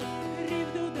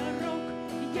гривду дорог,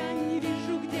 я не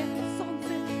вижу, где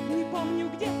солнце, не помню,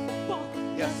 где Бог.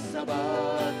 Я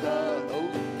собака,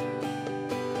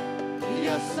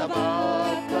 я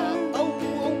собака,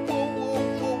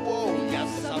 я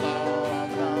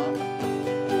собака,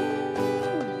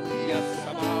 я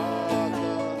собака.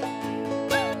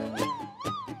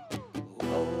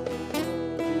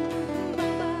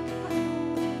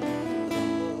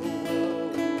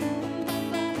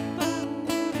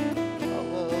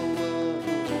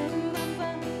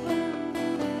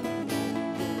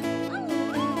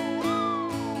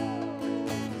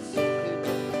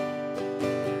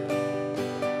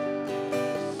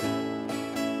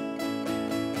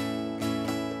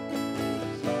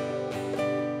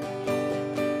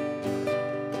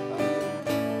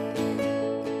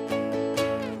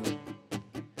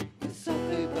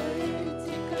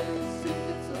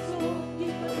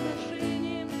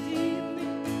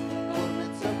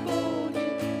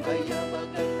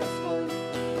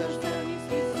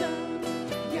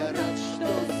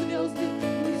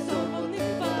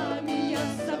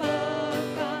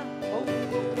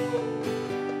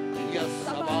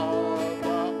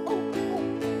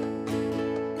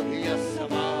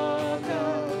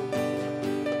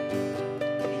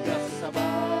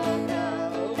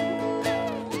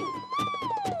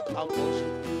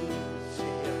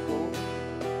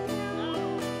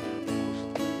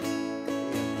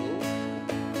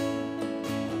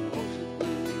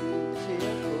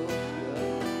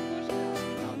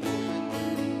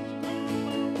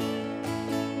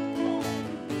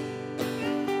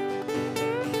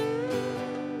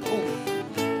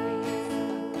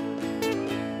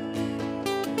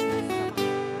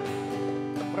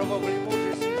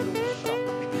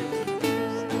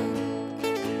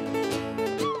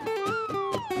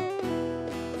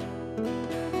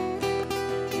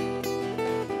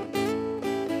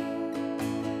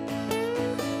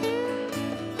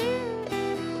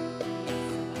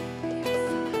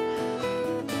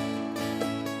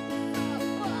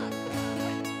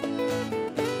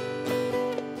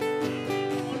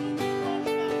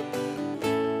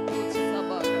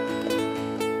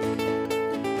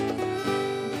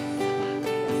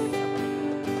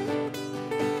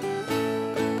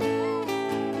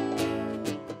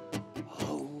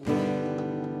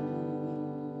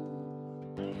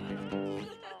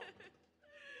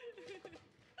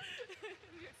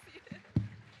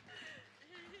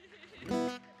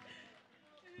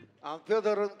 Un peu de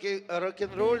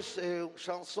rock'n'roll, c'est une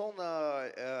chanson,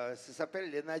 ça s'appelle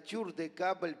Les natures des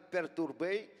câbles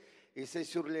perturbés, et c'est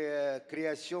sur les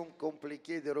créations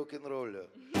compliquées de rock'n'roll.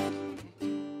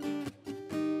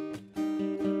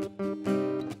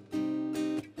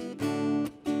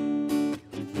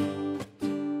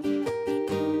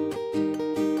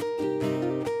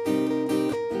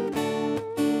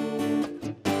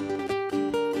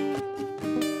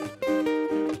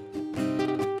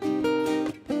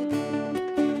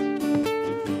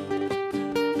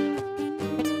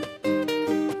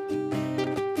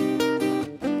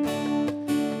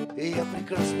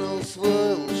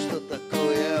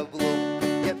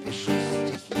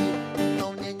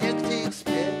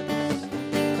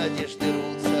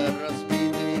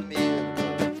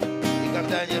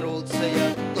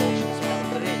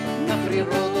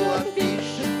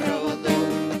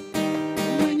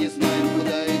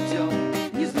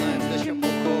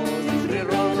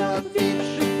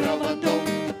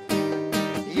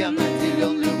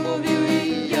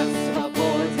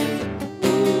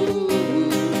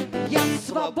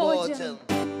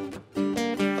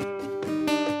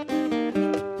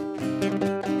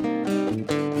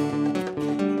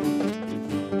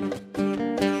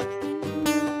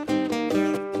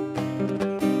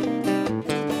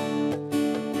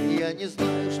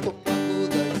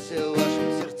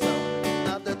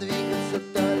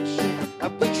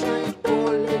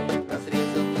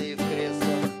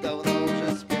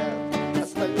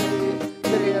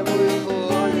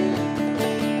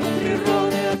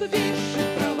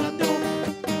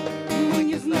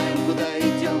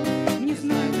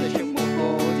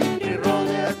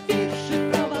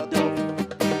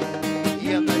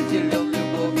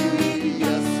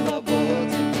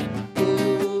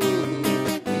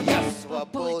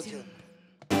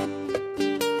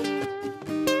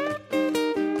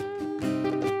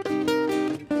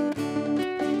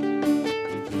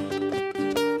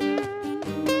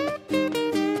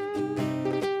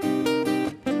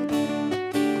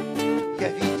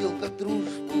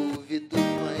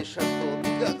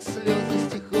 как слезы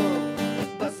стихов,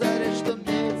 базарят, что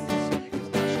месяц, и в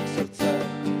наших сердцах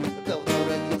давно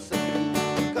родился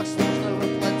крик, как сложно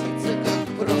воплотиться, как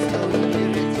просто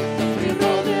умереть. Это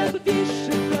природа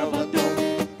обвисших проводов.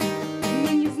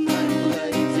 Мы не знаем, куда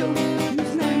идем, не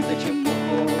знаем, зачем мы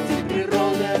ходим.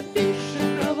 Природа обвисших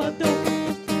проводов.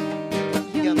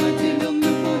 Я наделен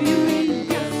любовью, и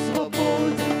я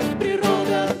свободен.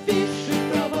 Природа обвисших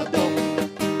проводов.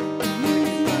 Мы не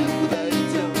знаем, куда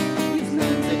идем, не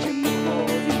знаем, зачем мы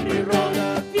ходим. Природа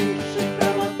обвисших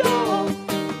проводов.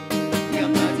 Я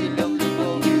наделен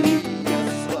любовью, и я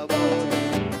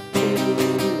свободен.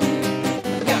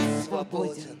 Я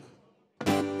свободен.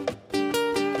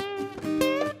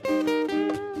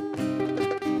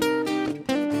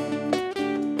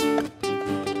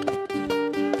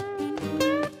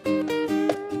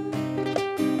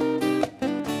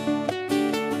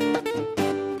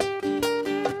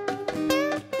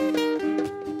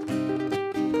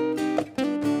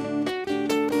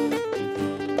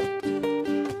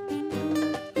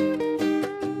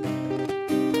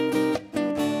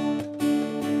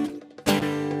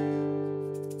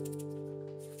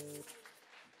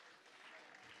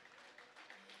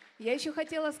 Я еще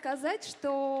хотела сказать,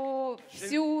 что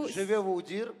всю Je vais vous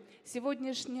dire,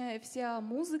 сегодняшняя вся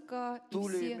музыка tous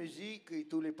les musiques et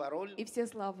tous les paroles, и все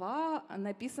слова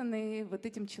написаны вот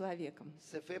этим человеком,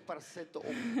 c'est fait par cet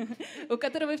homme. у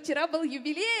которого вчера был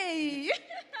юбилей.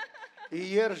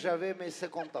 Hier, j'avais mes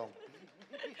 50 ans.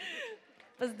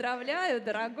 Поздравляю,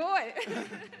 дорогой.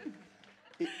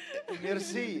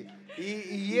 Merci.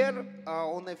 Et hier,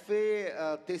 on a fait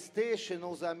tester chez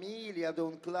nos amis. Il y a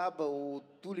un club où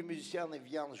tous les musiciens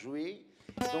viennent jouer.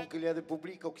 Donc, il y a des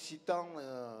publics occitans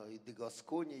et de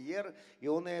Gascogne hier. Et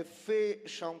on a fait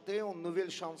chanter une nouvelle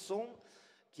chanson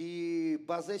qui est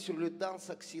basée sur le danse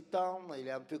occitan. Il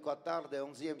est un peu tard du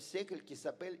XIe siècle qui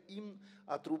s'appelle Hymne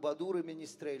à troubadour et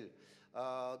ménestrel.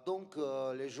 Donc,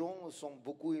 les gens ont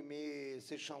beaucoup aimé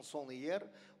cette chanson hier.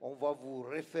 On va vous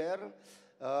refaire.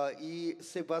 Et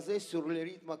c'est basé sur le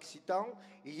rythme occitan.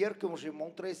 Hier, quand j'ai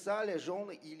montré ça, les gens,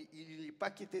 ils n'ont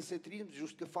pas quitté ce rythme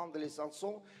jusqu'à la fin de la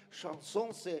chanson.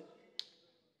 Chanson, c'est...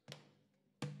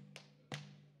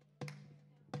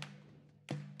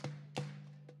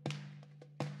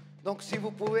 Donc, si vous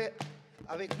pouvez,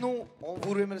 avec nous, on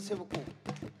vous remercie beaucoup.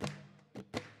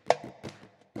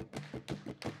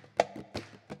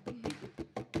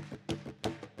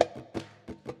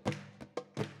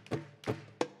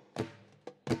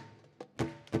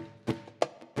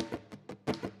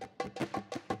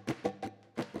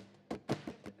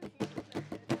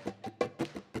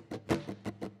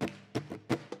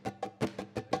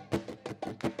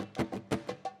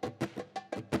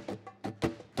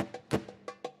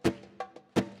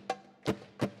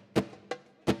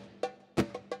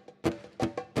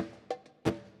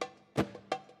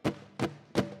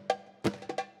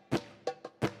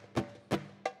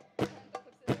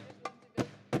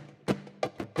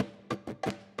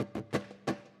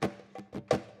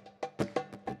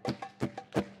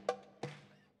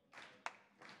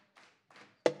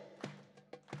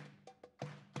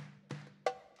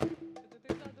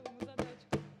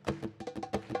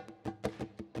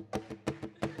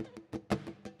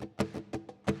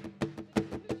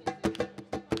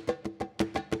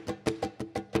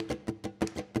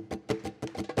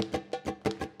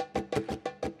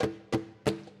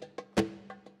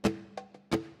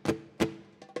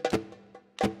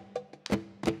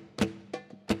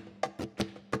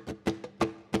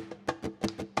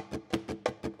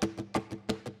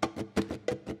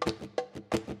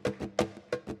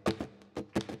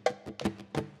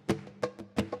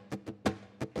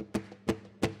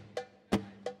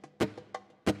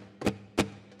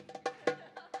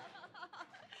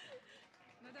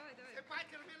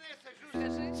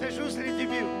 C'est juste le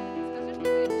début.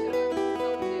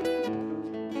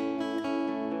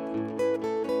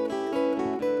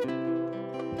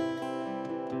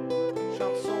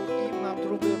 Chanson hymne à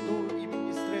troubadour et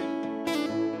ménestrel.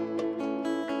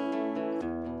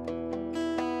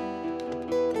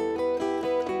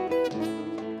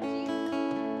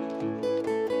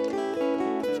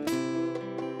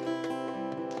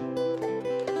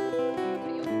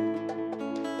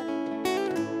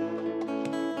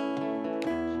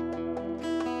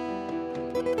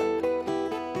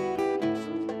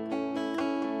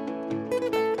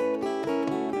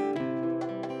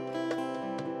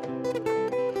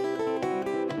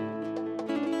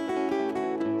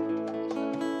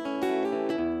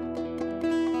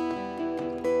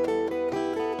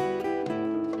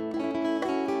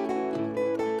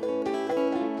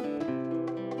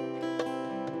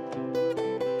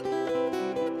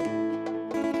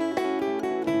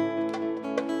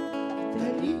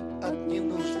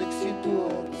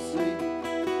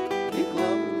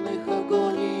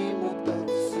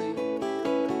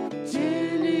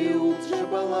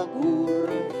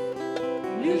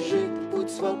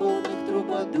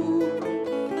 трубадуров.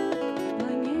 По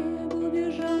небу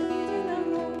бежал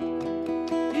единорог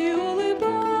и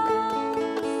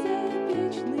улыбался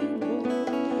вечный Бог,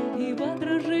 и в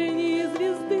отражении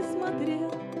звезды смотрел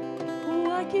у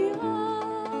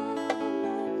океана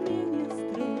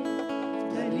министрель.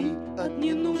 Вдали от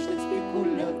ненужных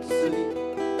спекуляций,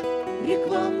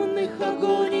 рекламных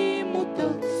агоний и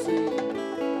мутаций,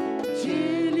 в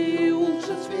теле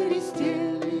ужас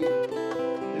верестели,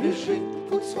 лежит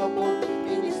путь свободных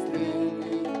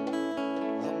министрелей.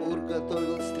 Амур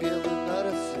готовил стрелы на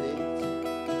рассвете,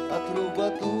 а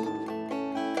трубадур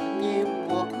не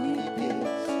мог не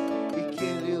петь. И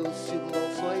Кирилл седлал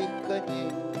своих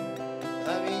коней, а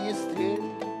министрель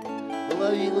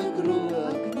ловил игру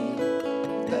огней.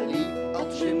 Вдали от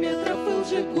Джеметров и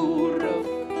лжегуров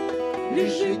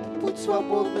лежит путь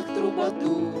свободных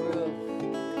трубадуров.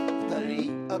 Вдали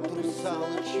от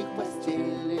русалочьих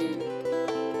постелей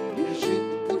лежит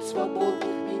путь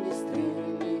свободных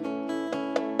министрелей.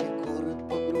 И город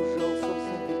погружался в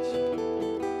забытье.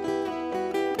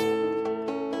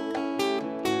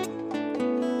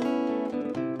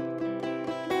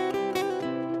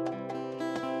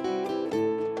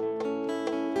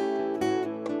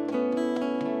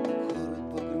 Город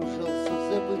погружался в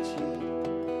забытье.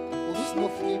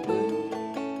 Уснув не был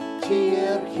чьей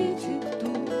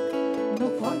архитектур, но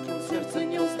факел сердца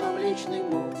нес на Млечный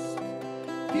мост.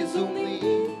 Безумный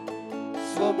и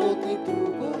свободный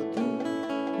трубадур.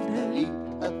 Вдали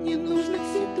от ненужных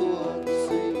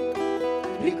ситуаций,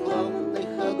 рекламных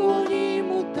агоний и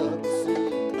мутаций,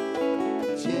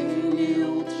 в теле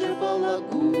уже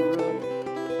балагуров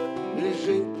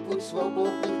лежит путь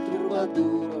свободных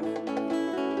трубадуров.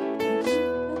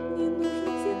 От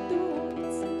ненужных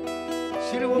ситуаций,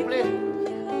 Сильвопле.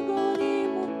 рекламных агоний и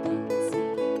мутаций,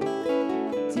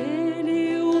 в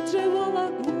теле уже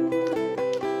балагур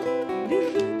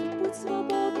лежит путь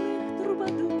свободных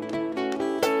трубадуров.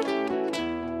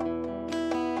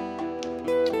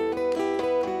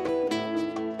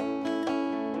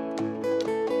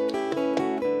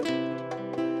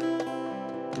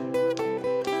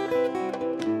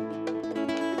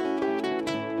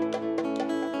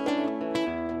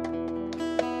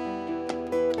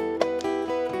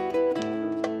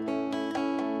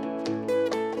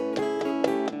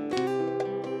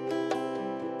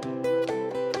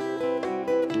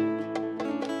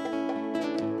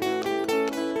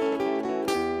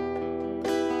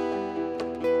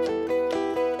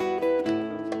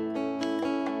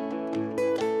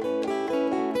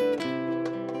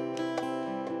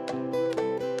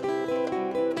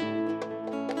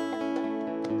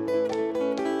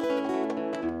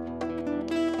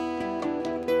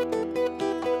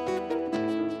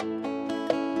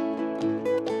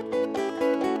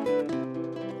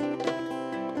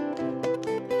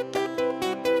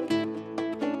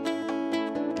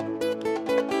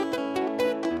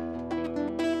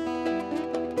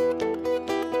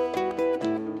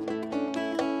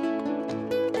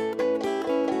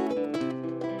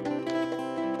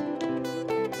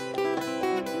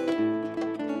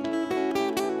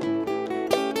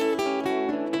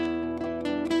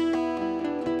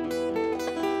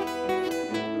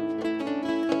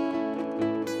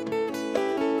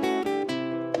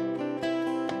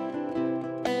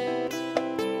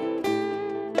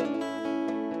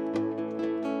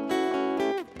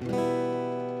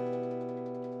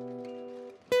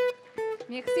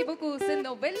 Merci beaucoup. C'est une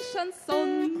nouvelle chanson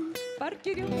par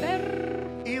Kirill Terr.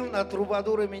 Hymne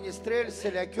Troubadour et Ministrel,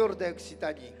 c'est la chœur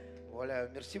d'Occitanie. Voilà,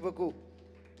 merci beaucoup.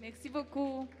 Merci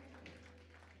beaucoup.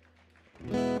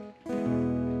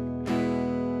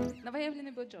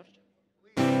 Новоявленный будет Джордж.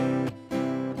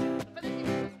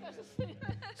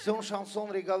 C'est une chanson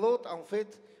rigolote. En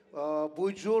fait,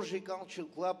 Boy George et Country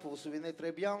Club, vous vous souvenez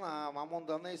très bien, à un moment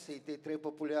donné, c'était très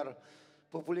populaire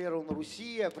en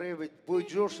Russie. Après, Boy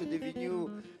George est devenu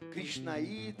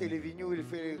Krishnaïte. Il est venu, il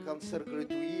fait un concert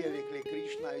gratuit avec les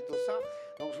Krishna et tout ça.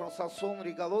 Donc, une chanson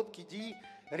rigolote qui dit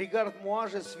regarde-moi,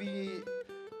 je suis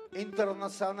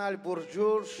international Boy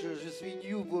George, je suis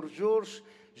new Boy George.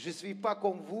 Je ne suis pas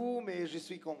comme vous, mais je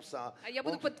suis comme ça. А я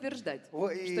буду подтверждать, что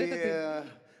Et это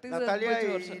ты. Natalia,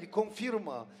 il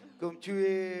confirme, comme tu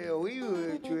es, oui,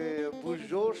 tu es Boy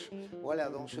George. Voilà,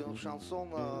 donc c'est une chanson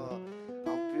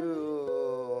un peu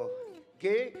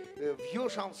gay, vieux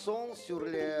chanson sur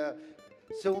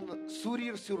c'est un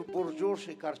sourire sur Boy George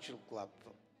et Country Club.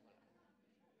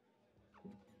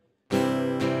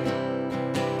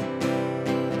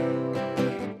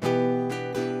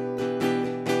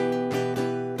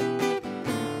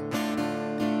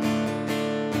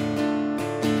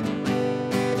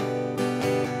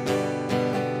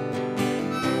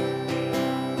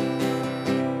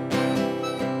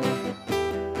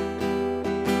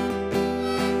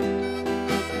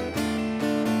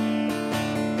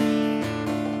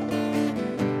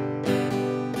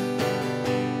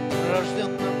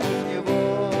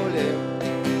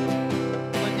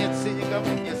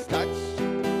 кому не стать.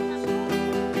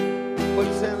 По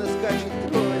сцене скачет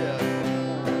трое,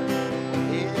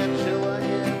 и нет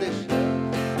желания дышать.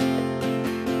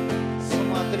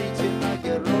 Смотрите на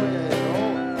героя,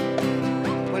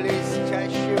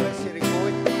 блестящего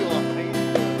серьгой Петры.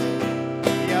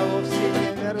 Я вовсе не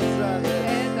мерзавец,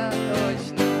 Это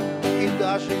точно. и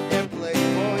даже не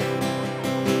плейбой.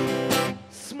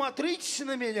 Смотрите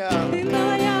на меня, Ты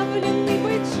новоявленный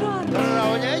бычок,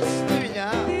 равняйтесь на меня,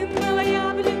 ты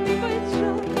новоявленный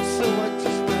бычок,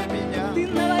 ссылайтесь на меня. ты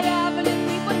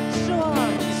новоявленный бычок.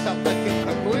 Не став таким,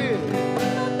 как вы,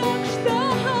 Ну так что,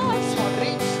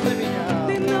 смотрите на меня,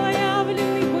 ты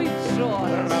новоявленный бычок,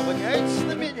 равняйтесь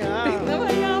на меня, ты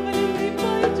новоявленный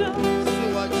бычок,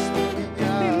 ссылайтесь на ты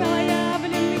меня.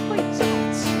 новоявленный бычок.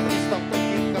 Не став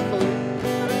таким, как вы,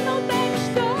 Ну так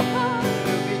что,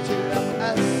 любителям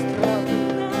эстрады,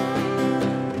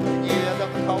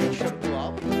 неведом Culture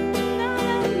Club,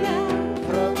 на-на-на.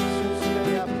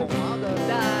 французская помада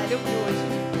Да, люблю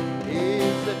очень. и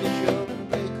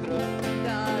запеченный край,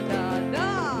 Да.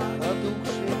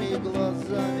 потухшими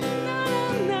глазами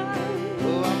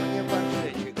во мне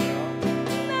поджечь экран,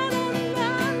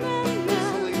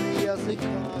 злым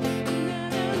языком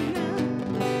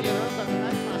не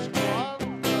разогнать наш план.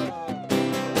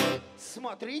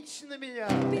 Смотрите на меня,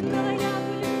 Ты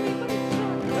новоявленный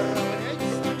бычок,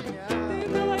 равняйтесь на меня, ты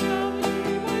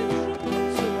новоявленный бычок,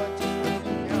 ссылайтесь на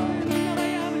меня. ты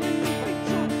новоявленный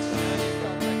бычок. Я не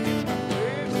стал таким, как вы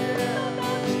все.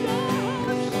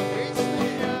 Смотрите на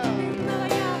меня, Ты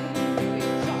новоявленный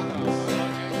бычок,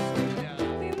 равняйтесь на меня.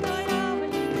 ты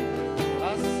новоявленный,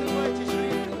 Отсылайтесь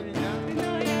на меня. ты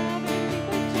новоявленный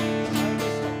бычок. Я не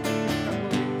стал таким, как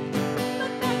вы.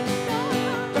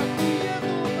 Так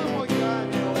еду на мой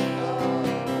камень,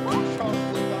 чёрт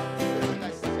танцы в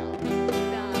гостях.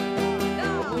 Да.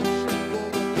 Лучше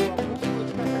голову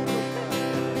опустить, как окошко,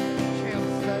 чем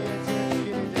стоять в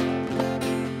очереди.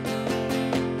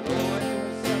 Возьму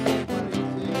с собой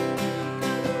молитвы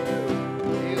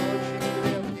и очень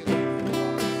древних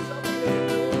философов.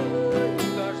 У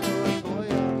каждого свой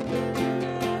ангел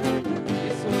и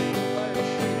свой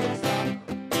пылающий рюкзак.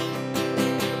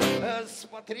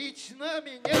 Смотрите на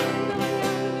меня,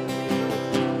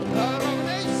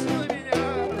 равняйтесь на меня.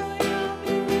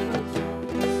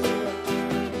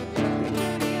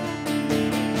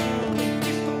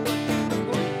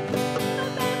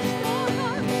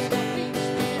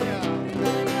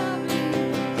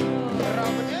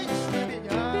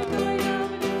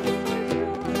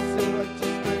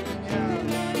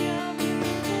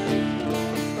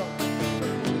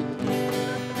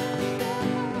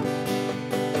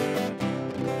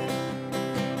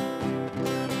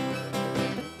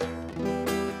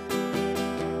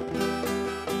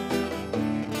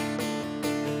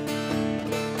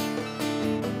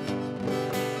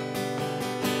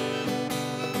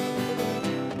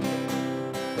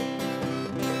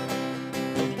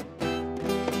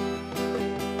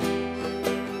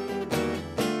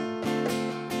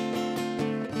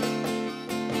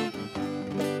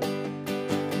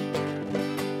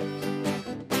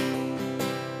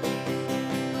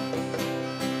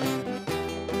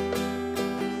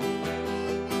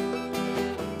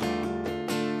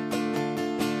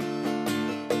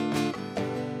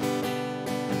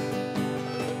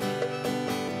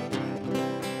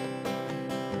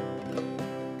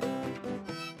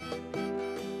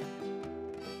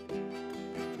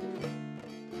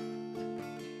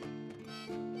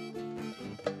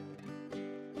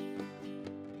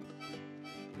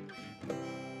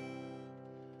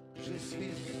 Je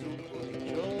suis super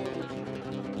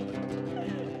George.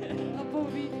 А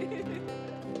помни.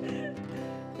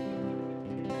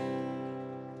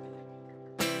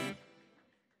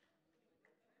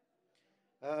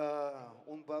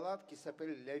 Une balade qui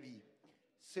s'appelle La vie.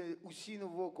 C'est aussi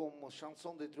nouveau comme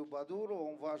chanson de troubadour.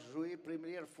 On va jouer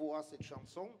première fois cette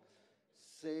chanson.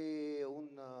 C'est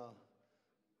une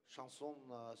chanson,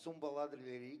 son balade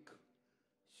lyrique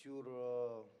sur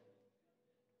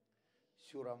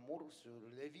amour, sur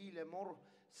la vie, l'amour.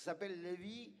 Ça s'appelle La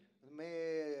vie,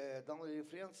 mais dans le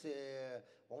refrain, c'est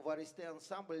on va rester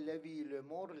ensemble, la vie, le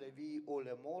mort, la vie ou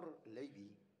le mort, la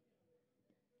vie.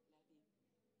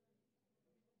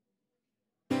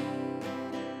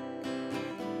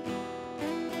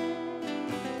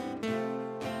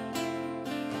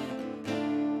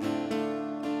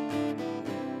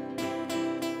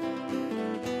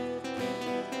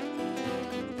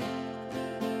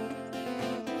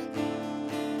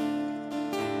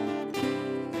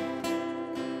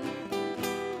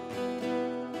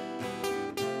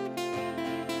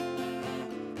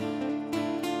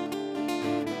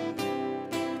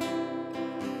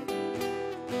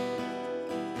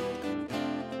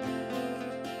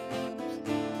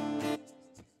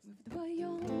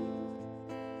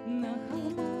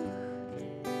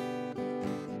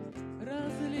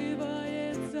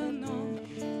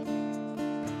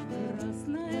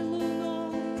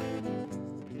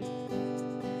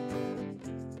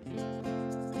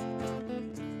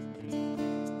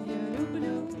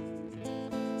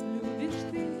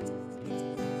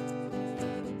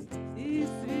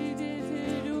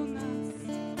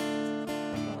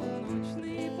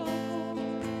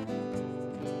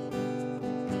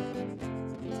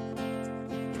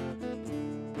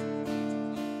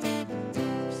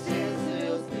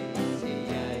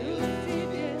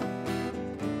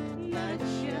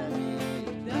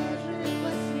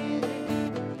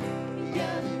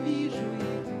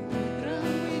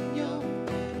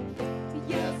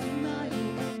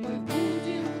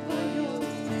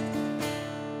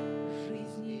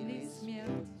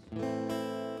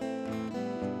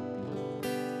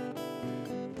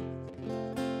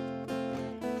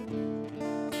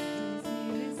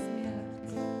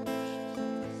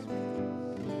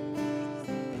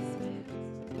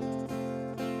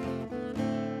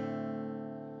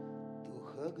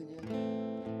 огня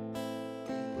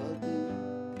и воды,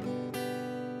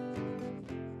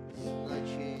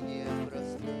 значения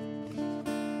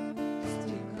пространств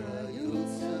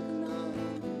стекаются к нам.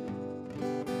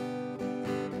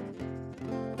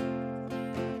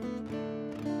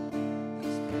 И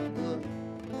стрелой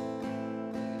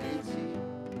летим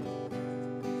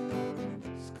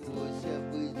сквозь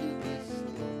обыденный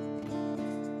слой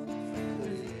к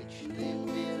вечным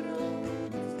мирам.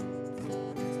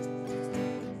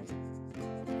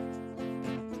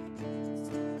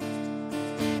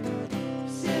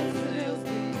 Все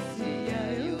звезды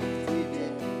сияют в тебе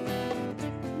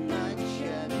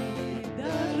ночами,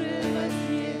 даже во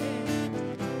сне.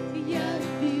 Я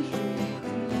вижу их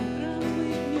утром и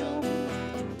днем.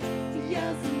 Я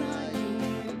знаю,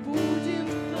 мы будем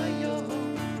вдвоем.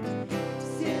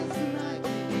 Все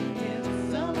знаки венец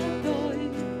золотой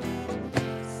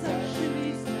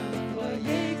сошлись над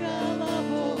твоей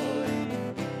головой,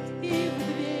 и в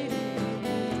двери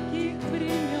великих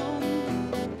времен,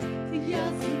 я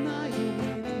знаю,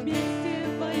 мы вместе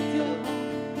пойдем.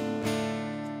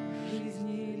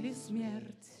 Жизнь или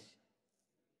смерть.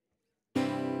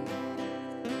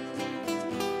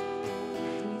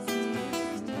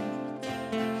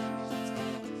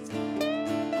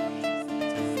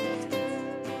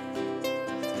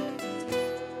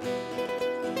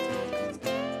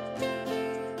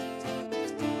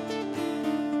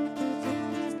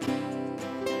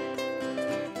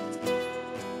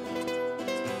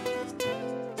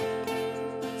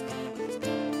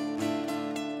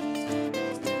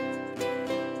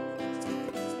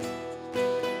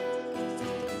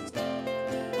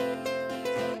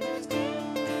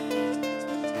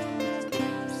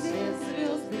 Все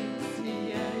звезды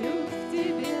сияют в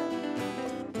тебе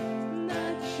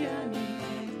ночами,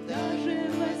 даже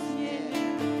во сне.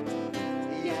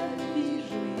 Я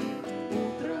вижу их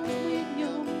утром и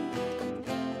днем.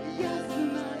 Я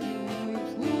знаю, мы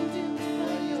будем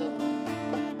вдвоем.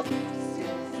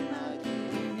 Все знаки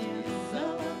венец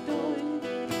золотой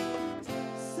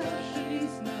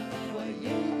сошлись над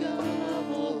твоей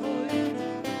головой,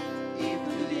 и в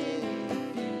двери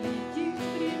великих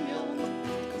времен,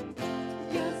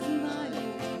 я знаю,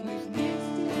 мы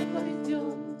вместе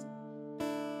пойдем.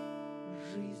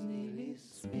 Жизнь или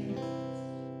смерть.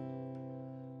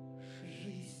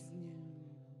 Жизнь.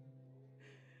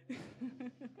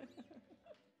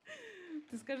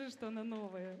 Ты скажи, что она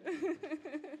новая.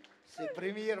 C'est la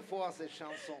première fois cette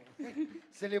chanson.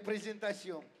 C'est la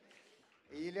présentation.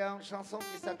 Et il y a une chanson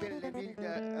qui s'appelle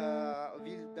La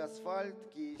ville d'asphalte,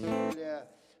 qui est sur le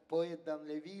poète dans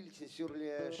les villes, c'est sur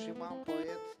le chemin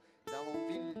poète dans une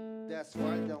ville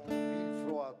d'asphalte, dans une ville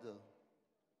froide.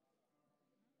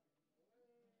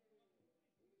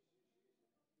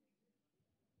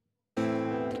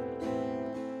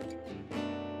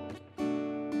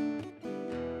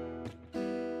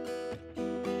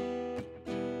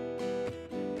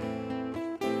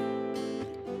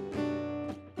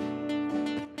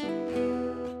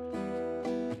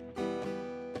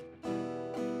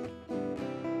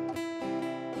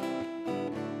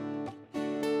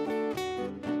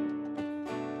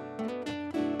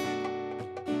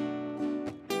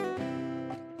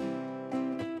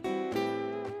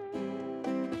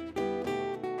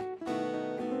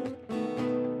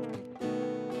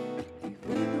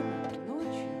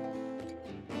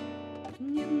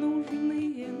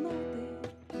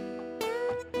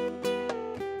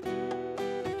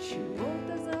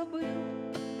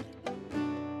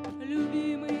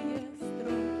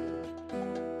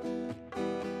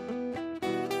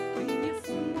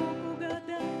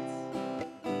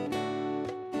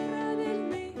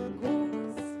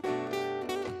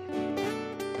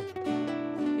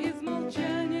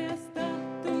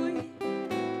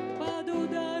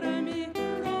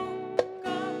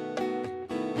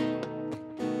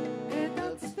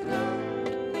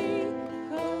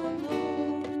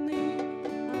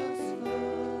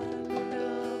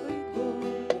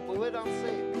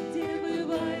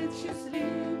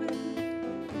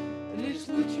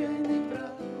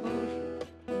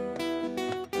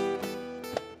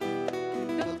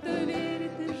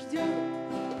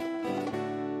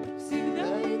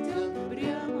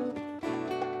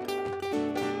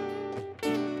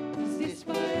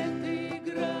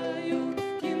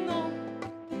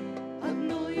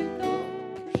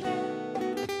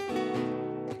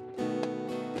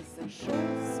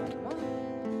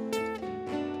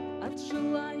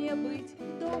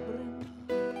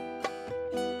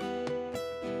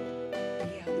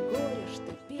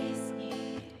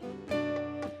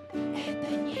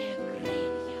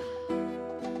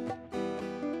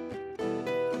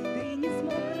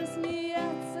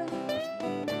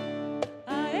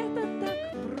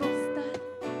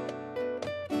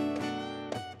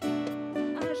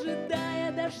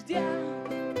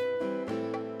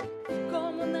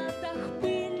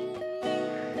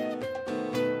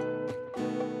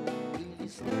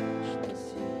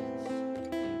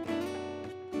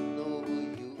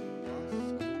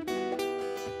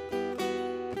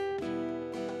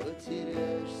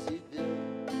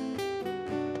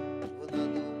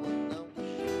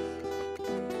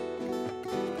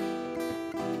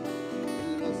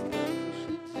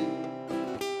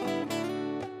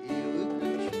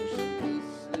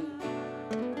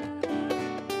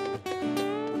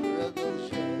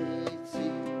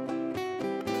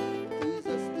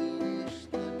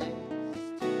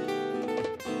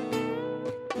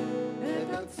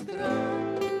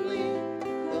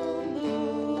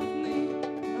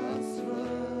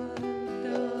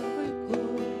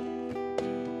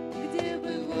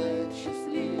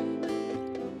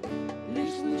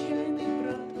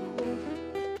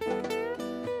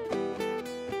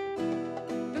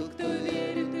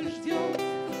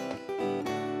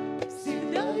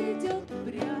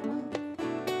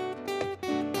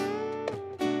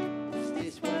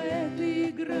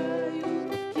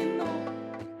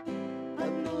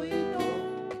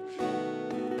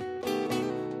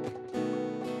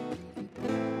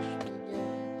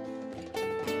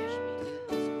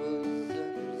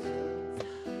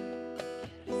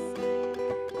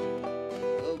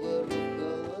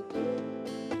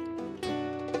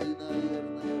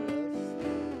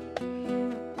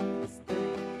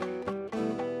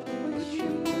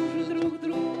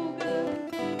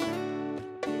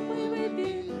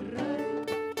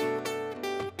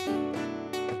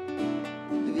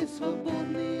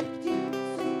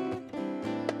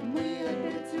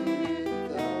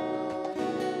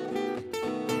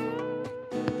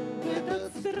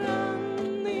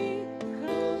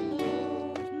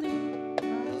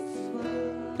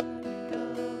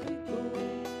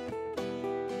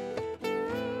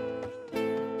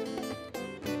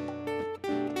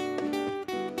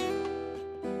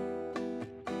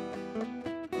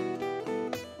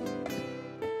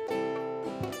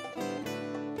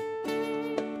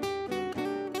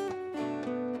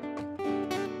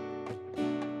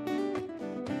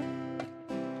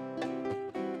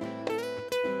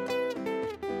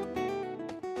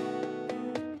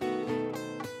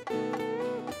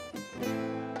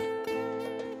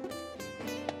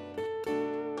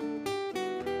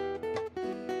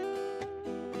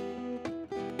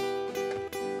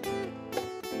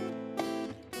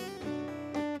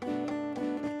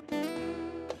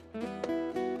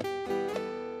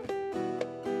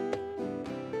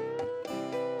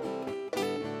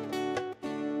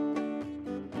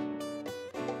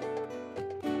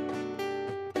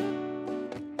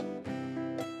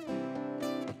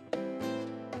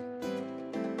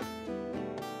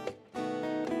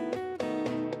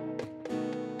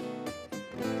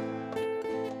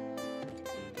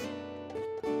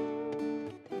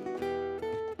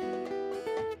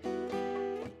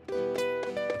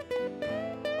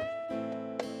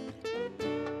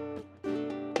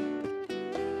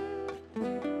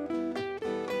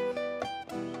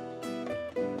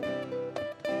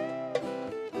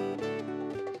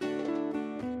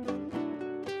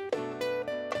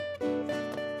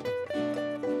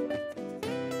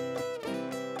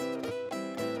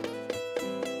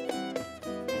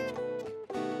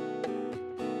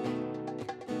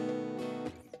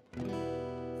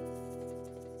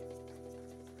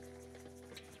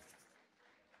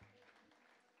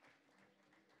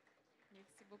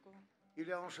 Il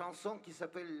y a une chanson qui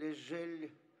s'appelle Les gels,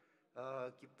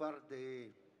 qui parle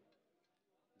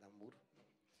d'amour.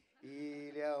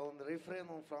 Il y a un refrain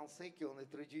en français qu'on a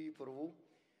traduit pour vous.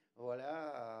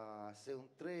 Voilà, c'est une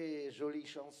très jolie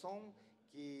chanson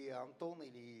qui Anton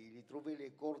il trouvait les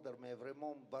cordes, mais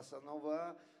vraiment bossa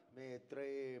nova, mais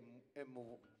très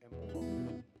émouvant.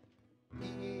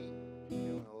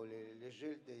 Les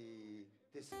gels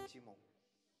des sentiments.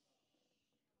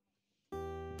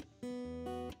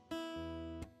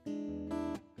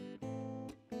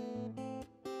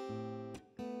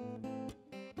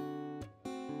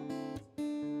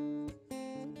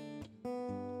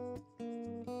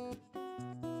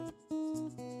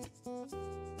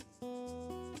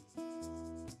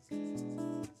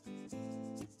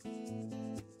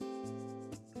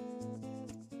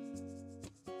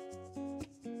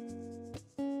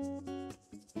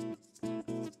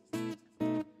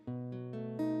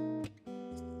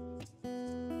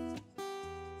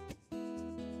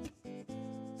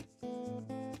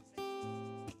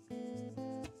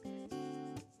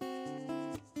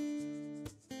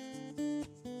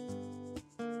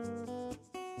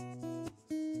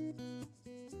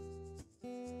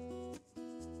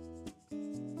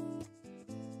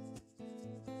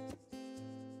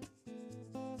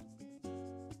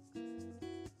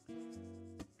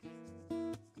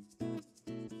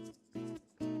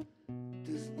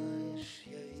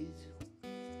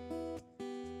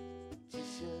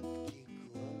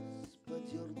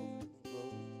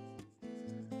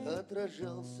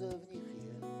 Отражался в них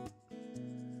я,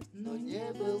 но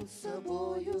не был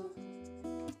собою.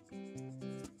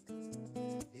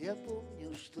 Я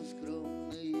помню, что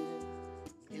скромные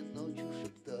мне ночью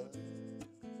шептали,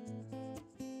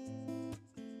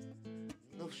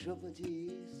 но в шепоте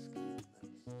искренность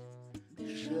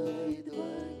дышала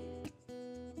едва ли.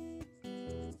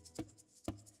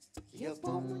 Я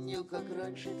помню, как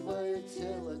раньше твое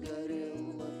тело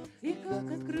горело, и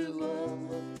как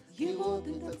открывала его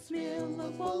ты так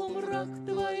смело. Полумрак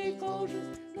твоей кожи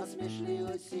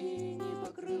насмешливо синий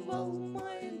покрывал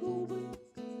мои губы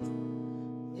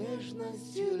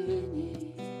нежностью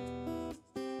линий.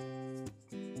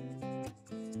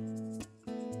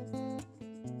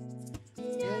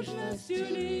 Нежностью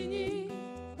линий.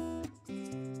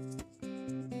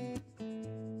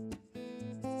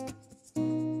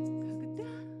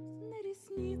 Когда на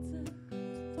ресницах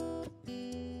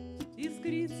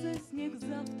искрится снег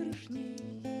завтрашний,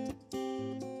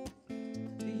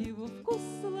 его вкус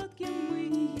сладким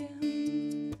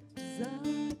мынием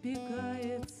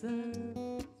запекается,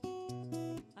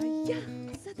 а я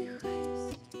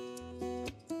задыхаюсь,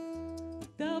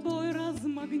 тобой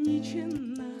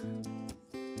размагничена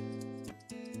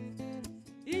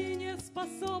и не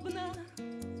способна,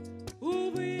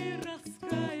 увы,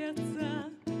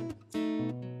 раскаяться.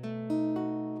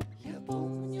 Я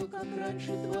помню, как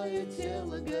раньше твое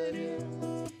тело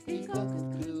горело, и как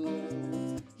открывала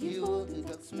его ты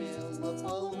так смело.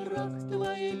 Полумрак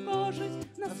твоей кожи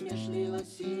насмешливо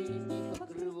синий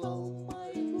покрывал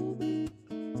мои губы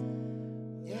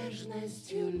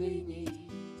нежностью линий.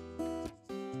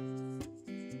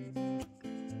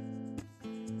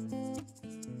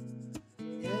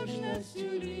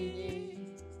 Нежностью линий.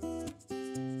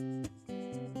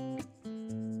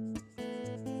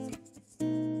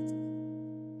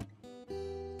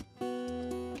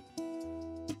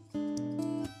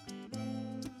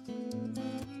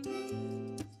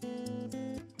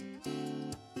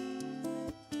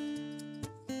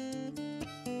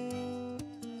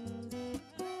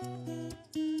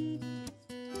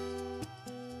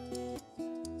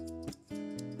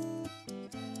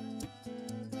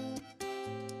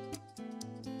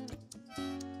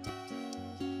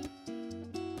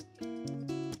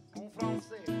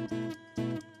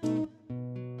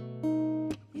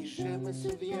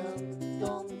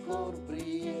 Ton corps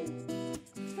brillait,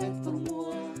 fait pour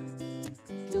moi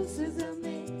toutes ces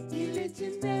années. Et les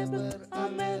ténèbres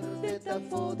amères de ta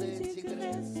peau de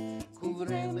tigresse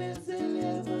couvraient mes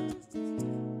lèvres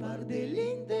par des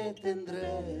lignes de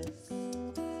tendresse.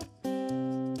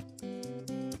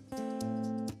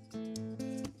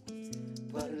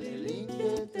 Par les lignes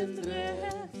de tendresse.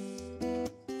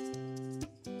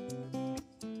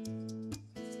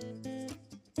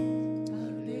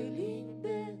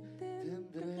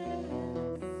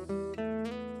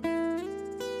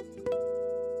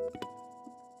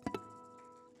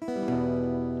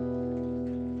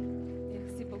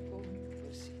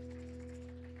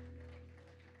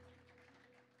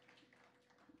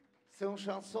 C'est une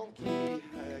chanson qui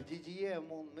est dédiée à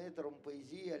mon maître en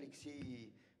poésie,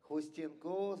 Alexei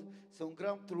Khvostenko. C'est un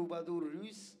grand troubadour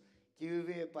russe qui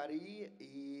vivait à Paris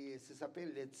et ça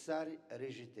s'appelle Le Tsar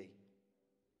rejeté.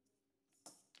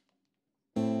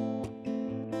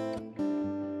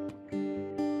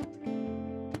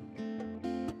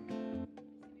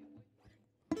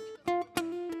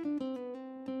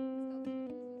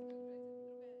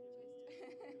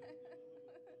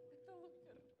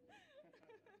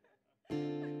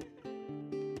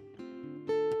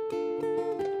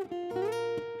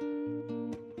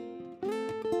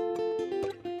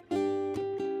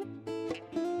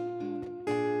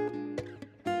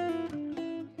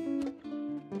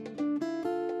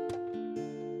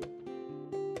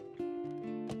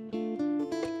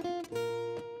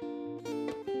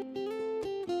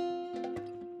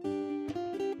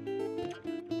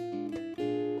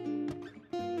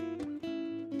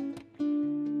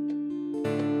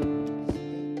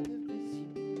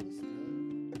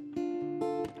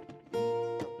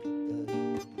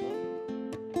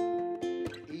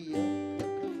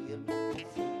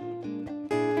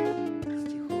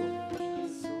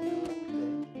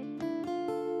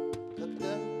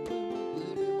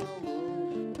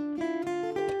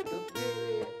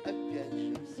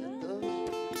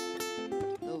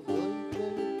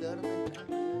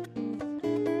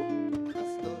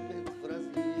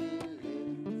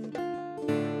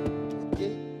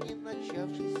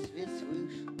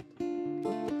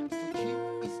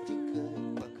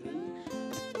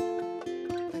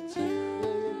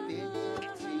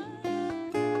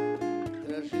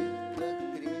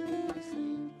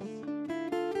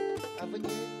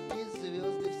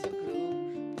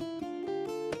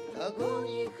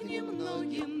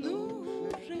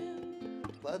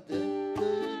 Опадают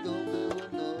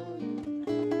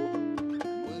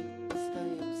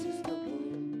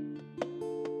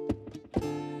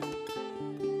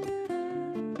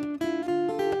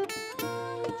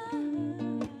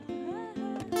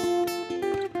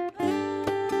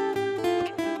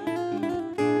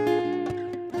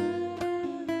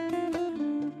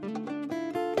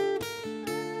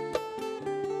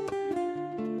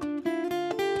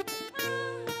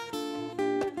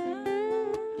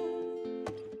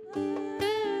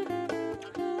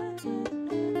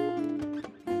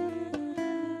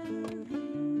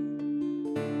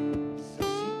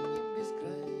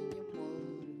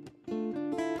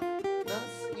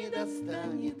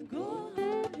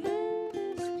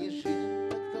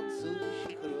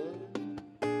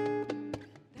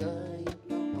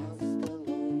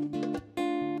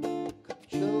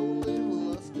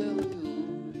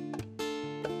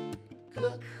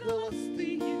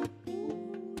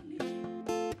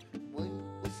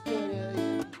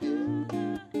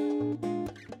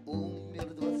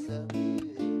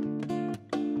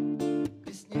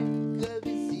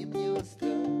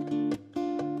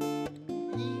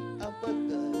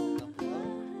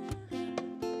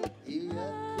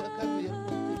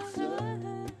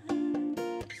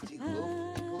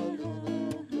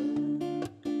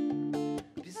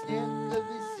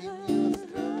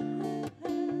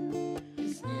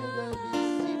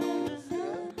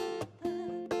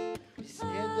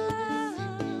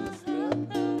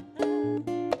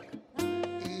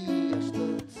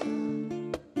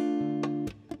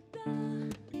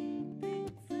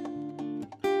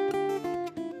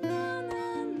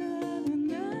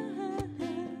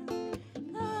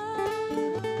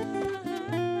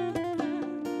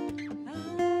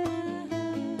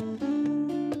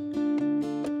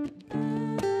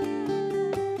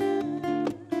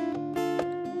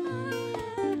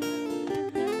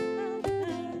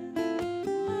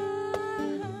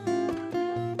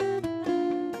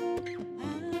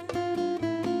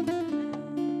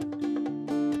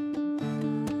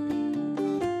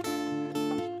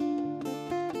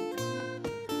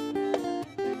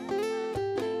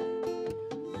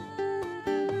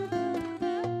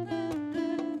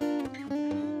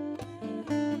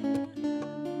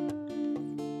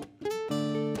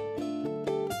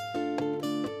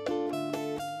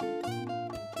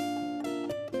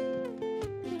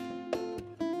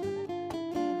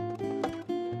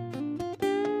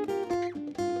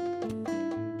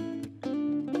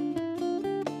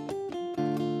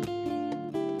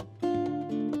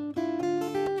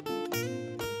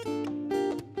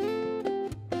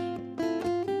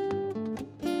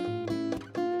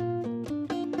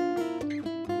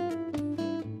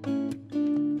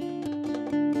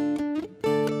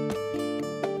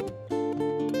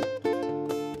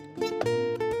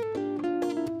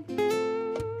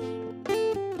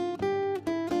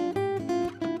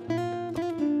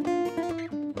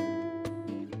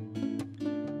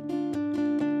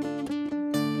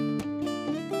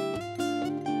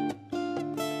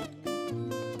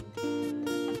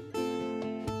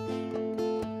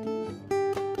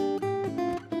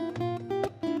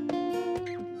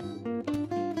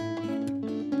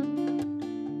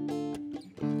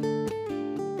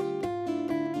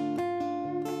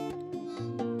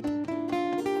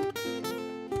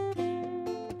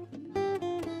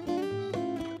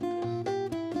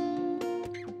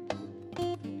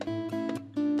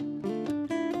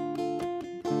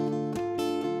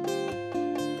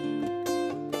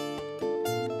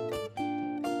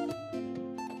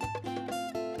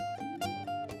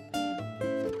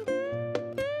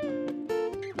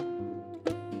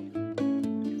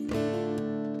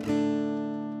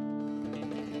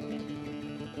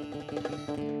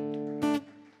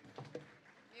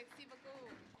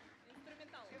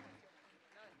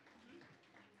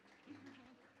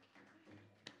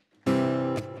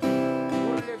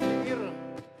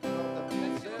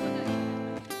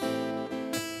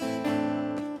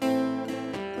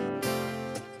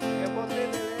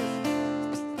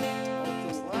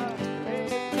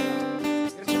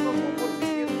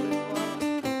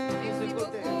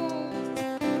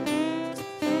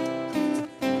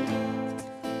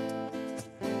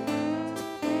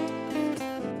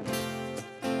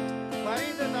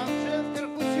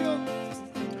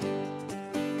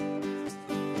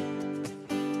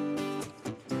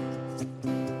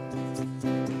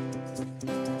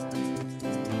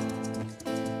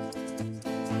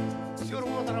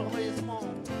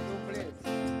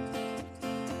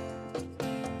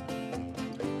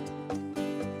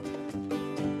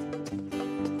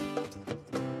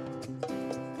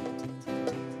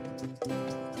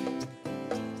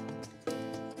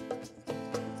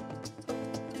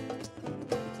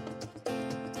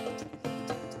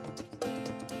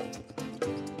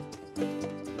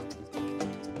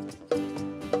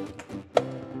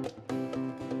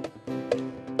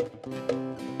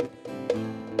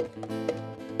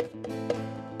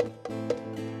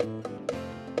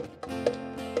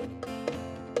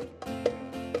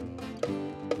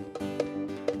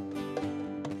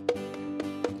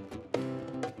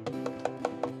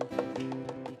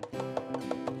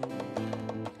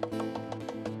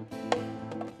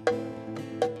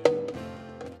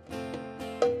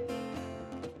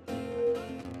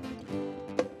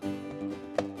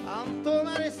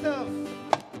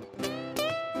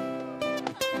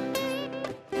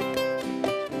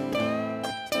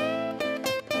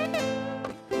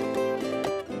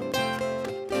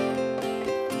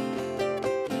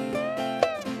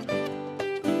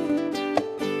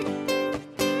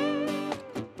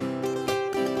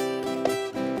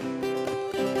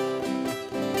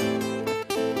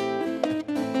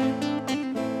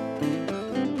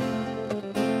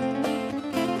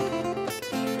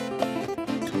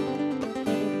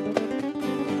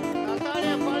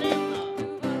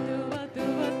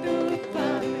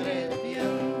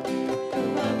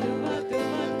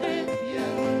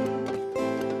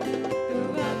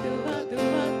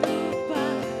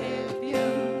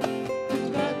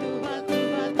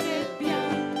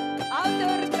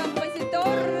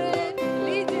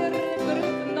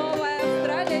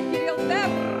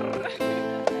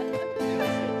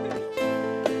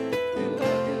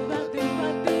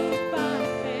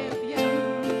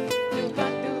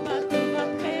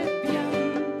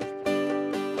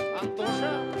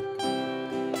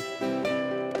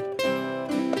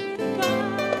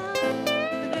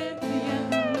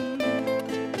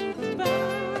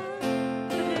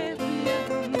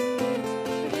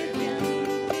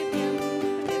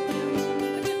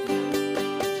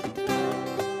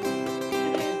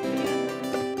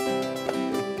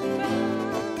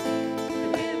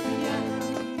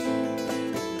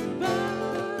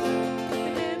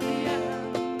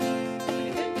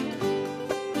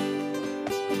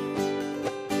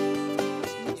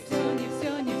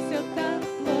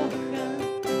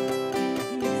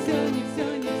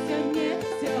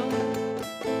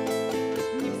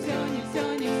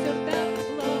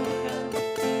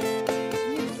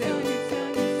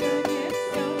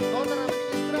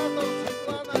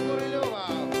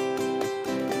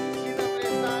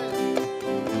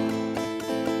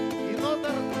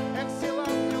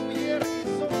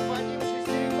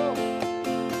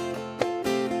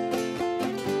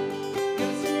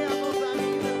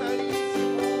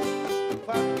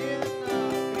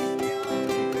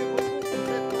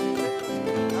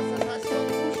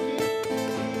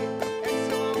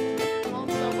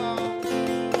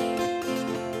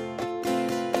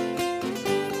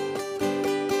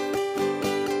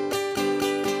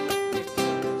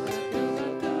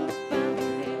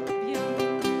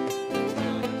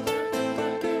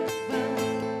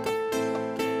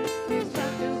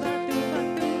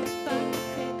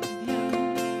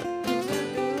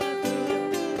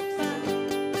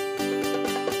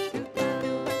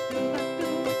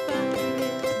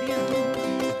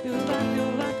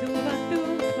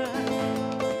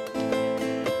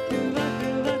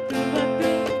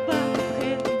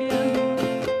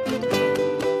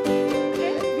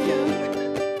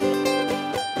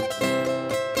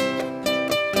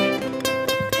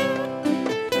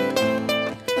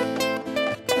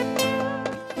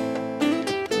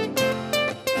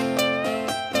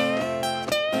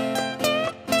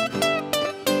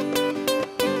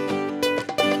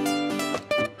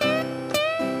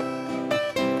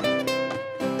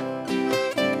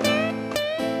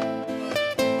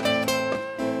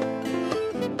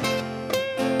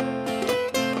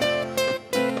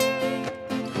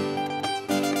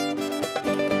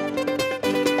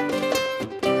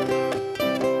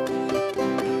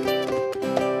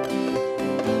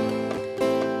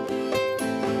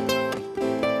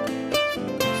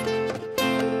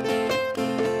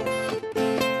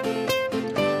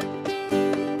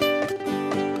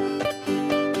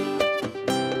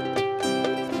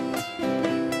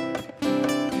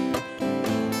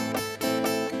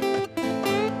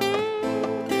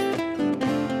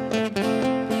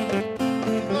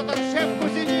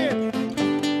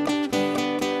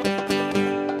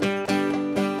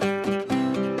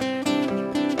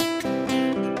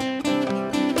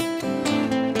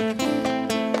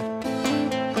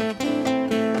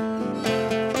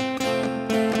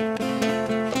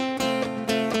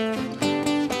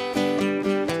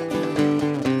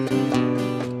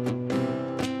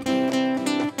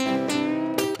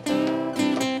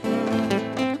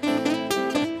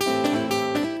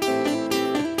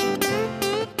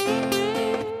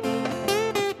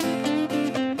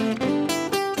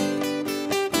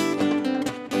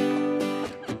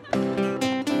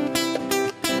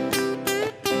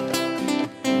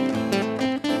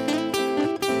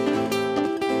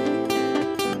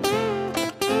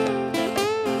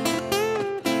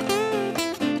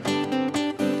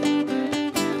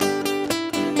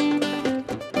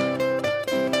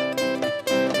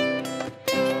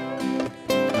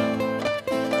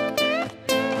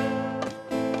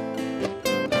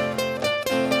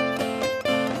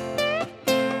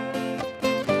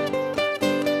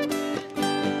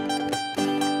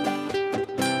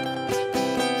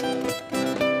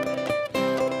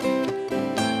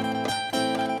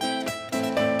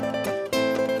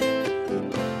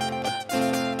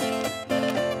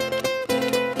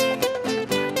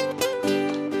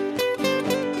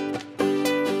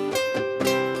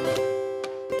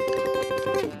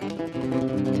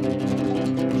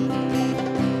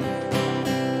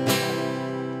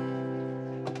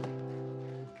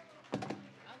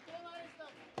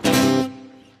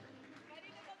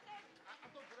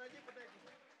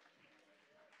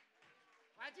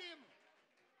Вадим!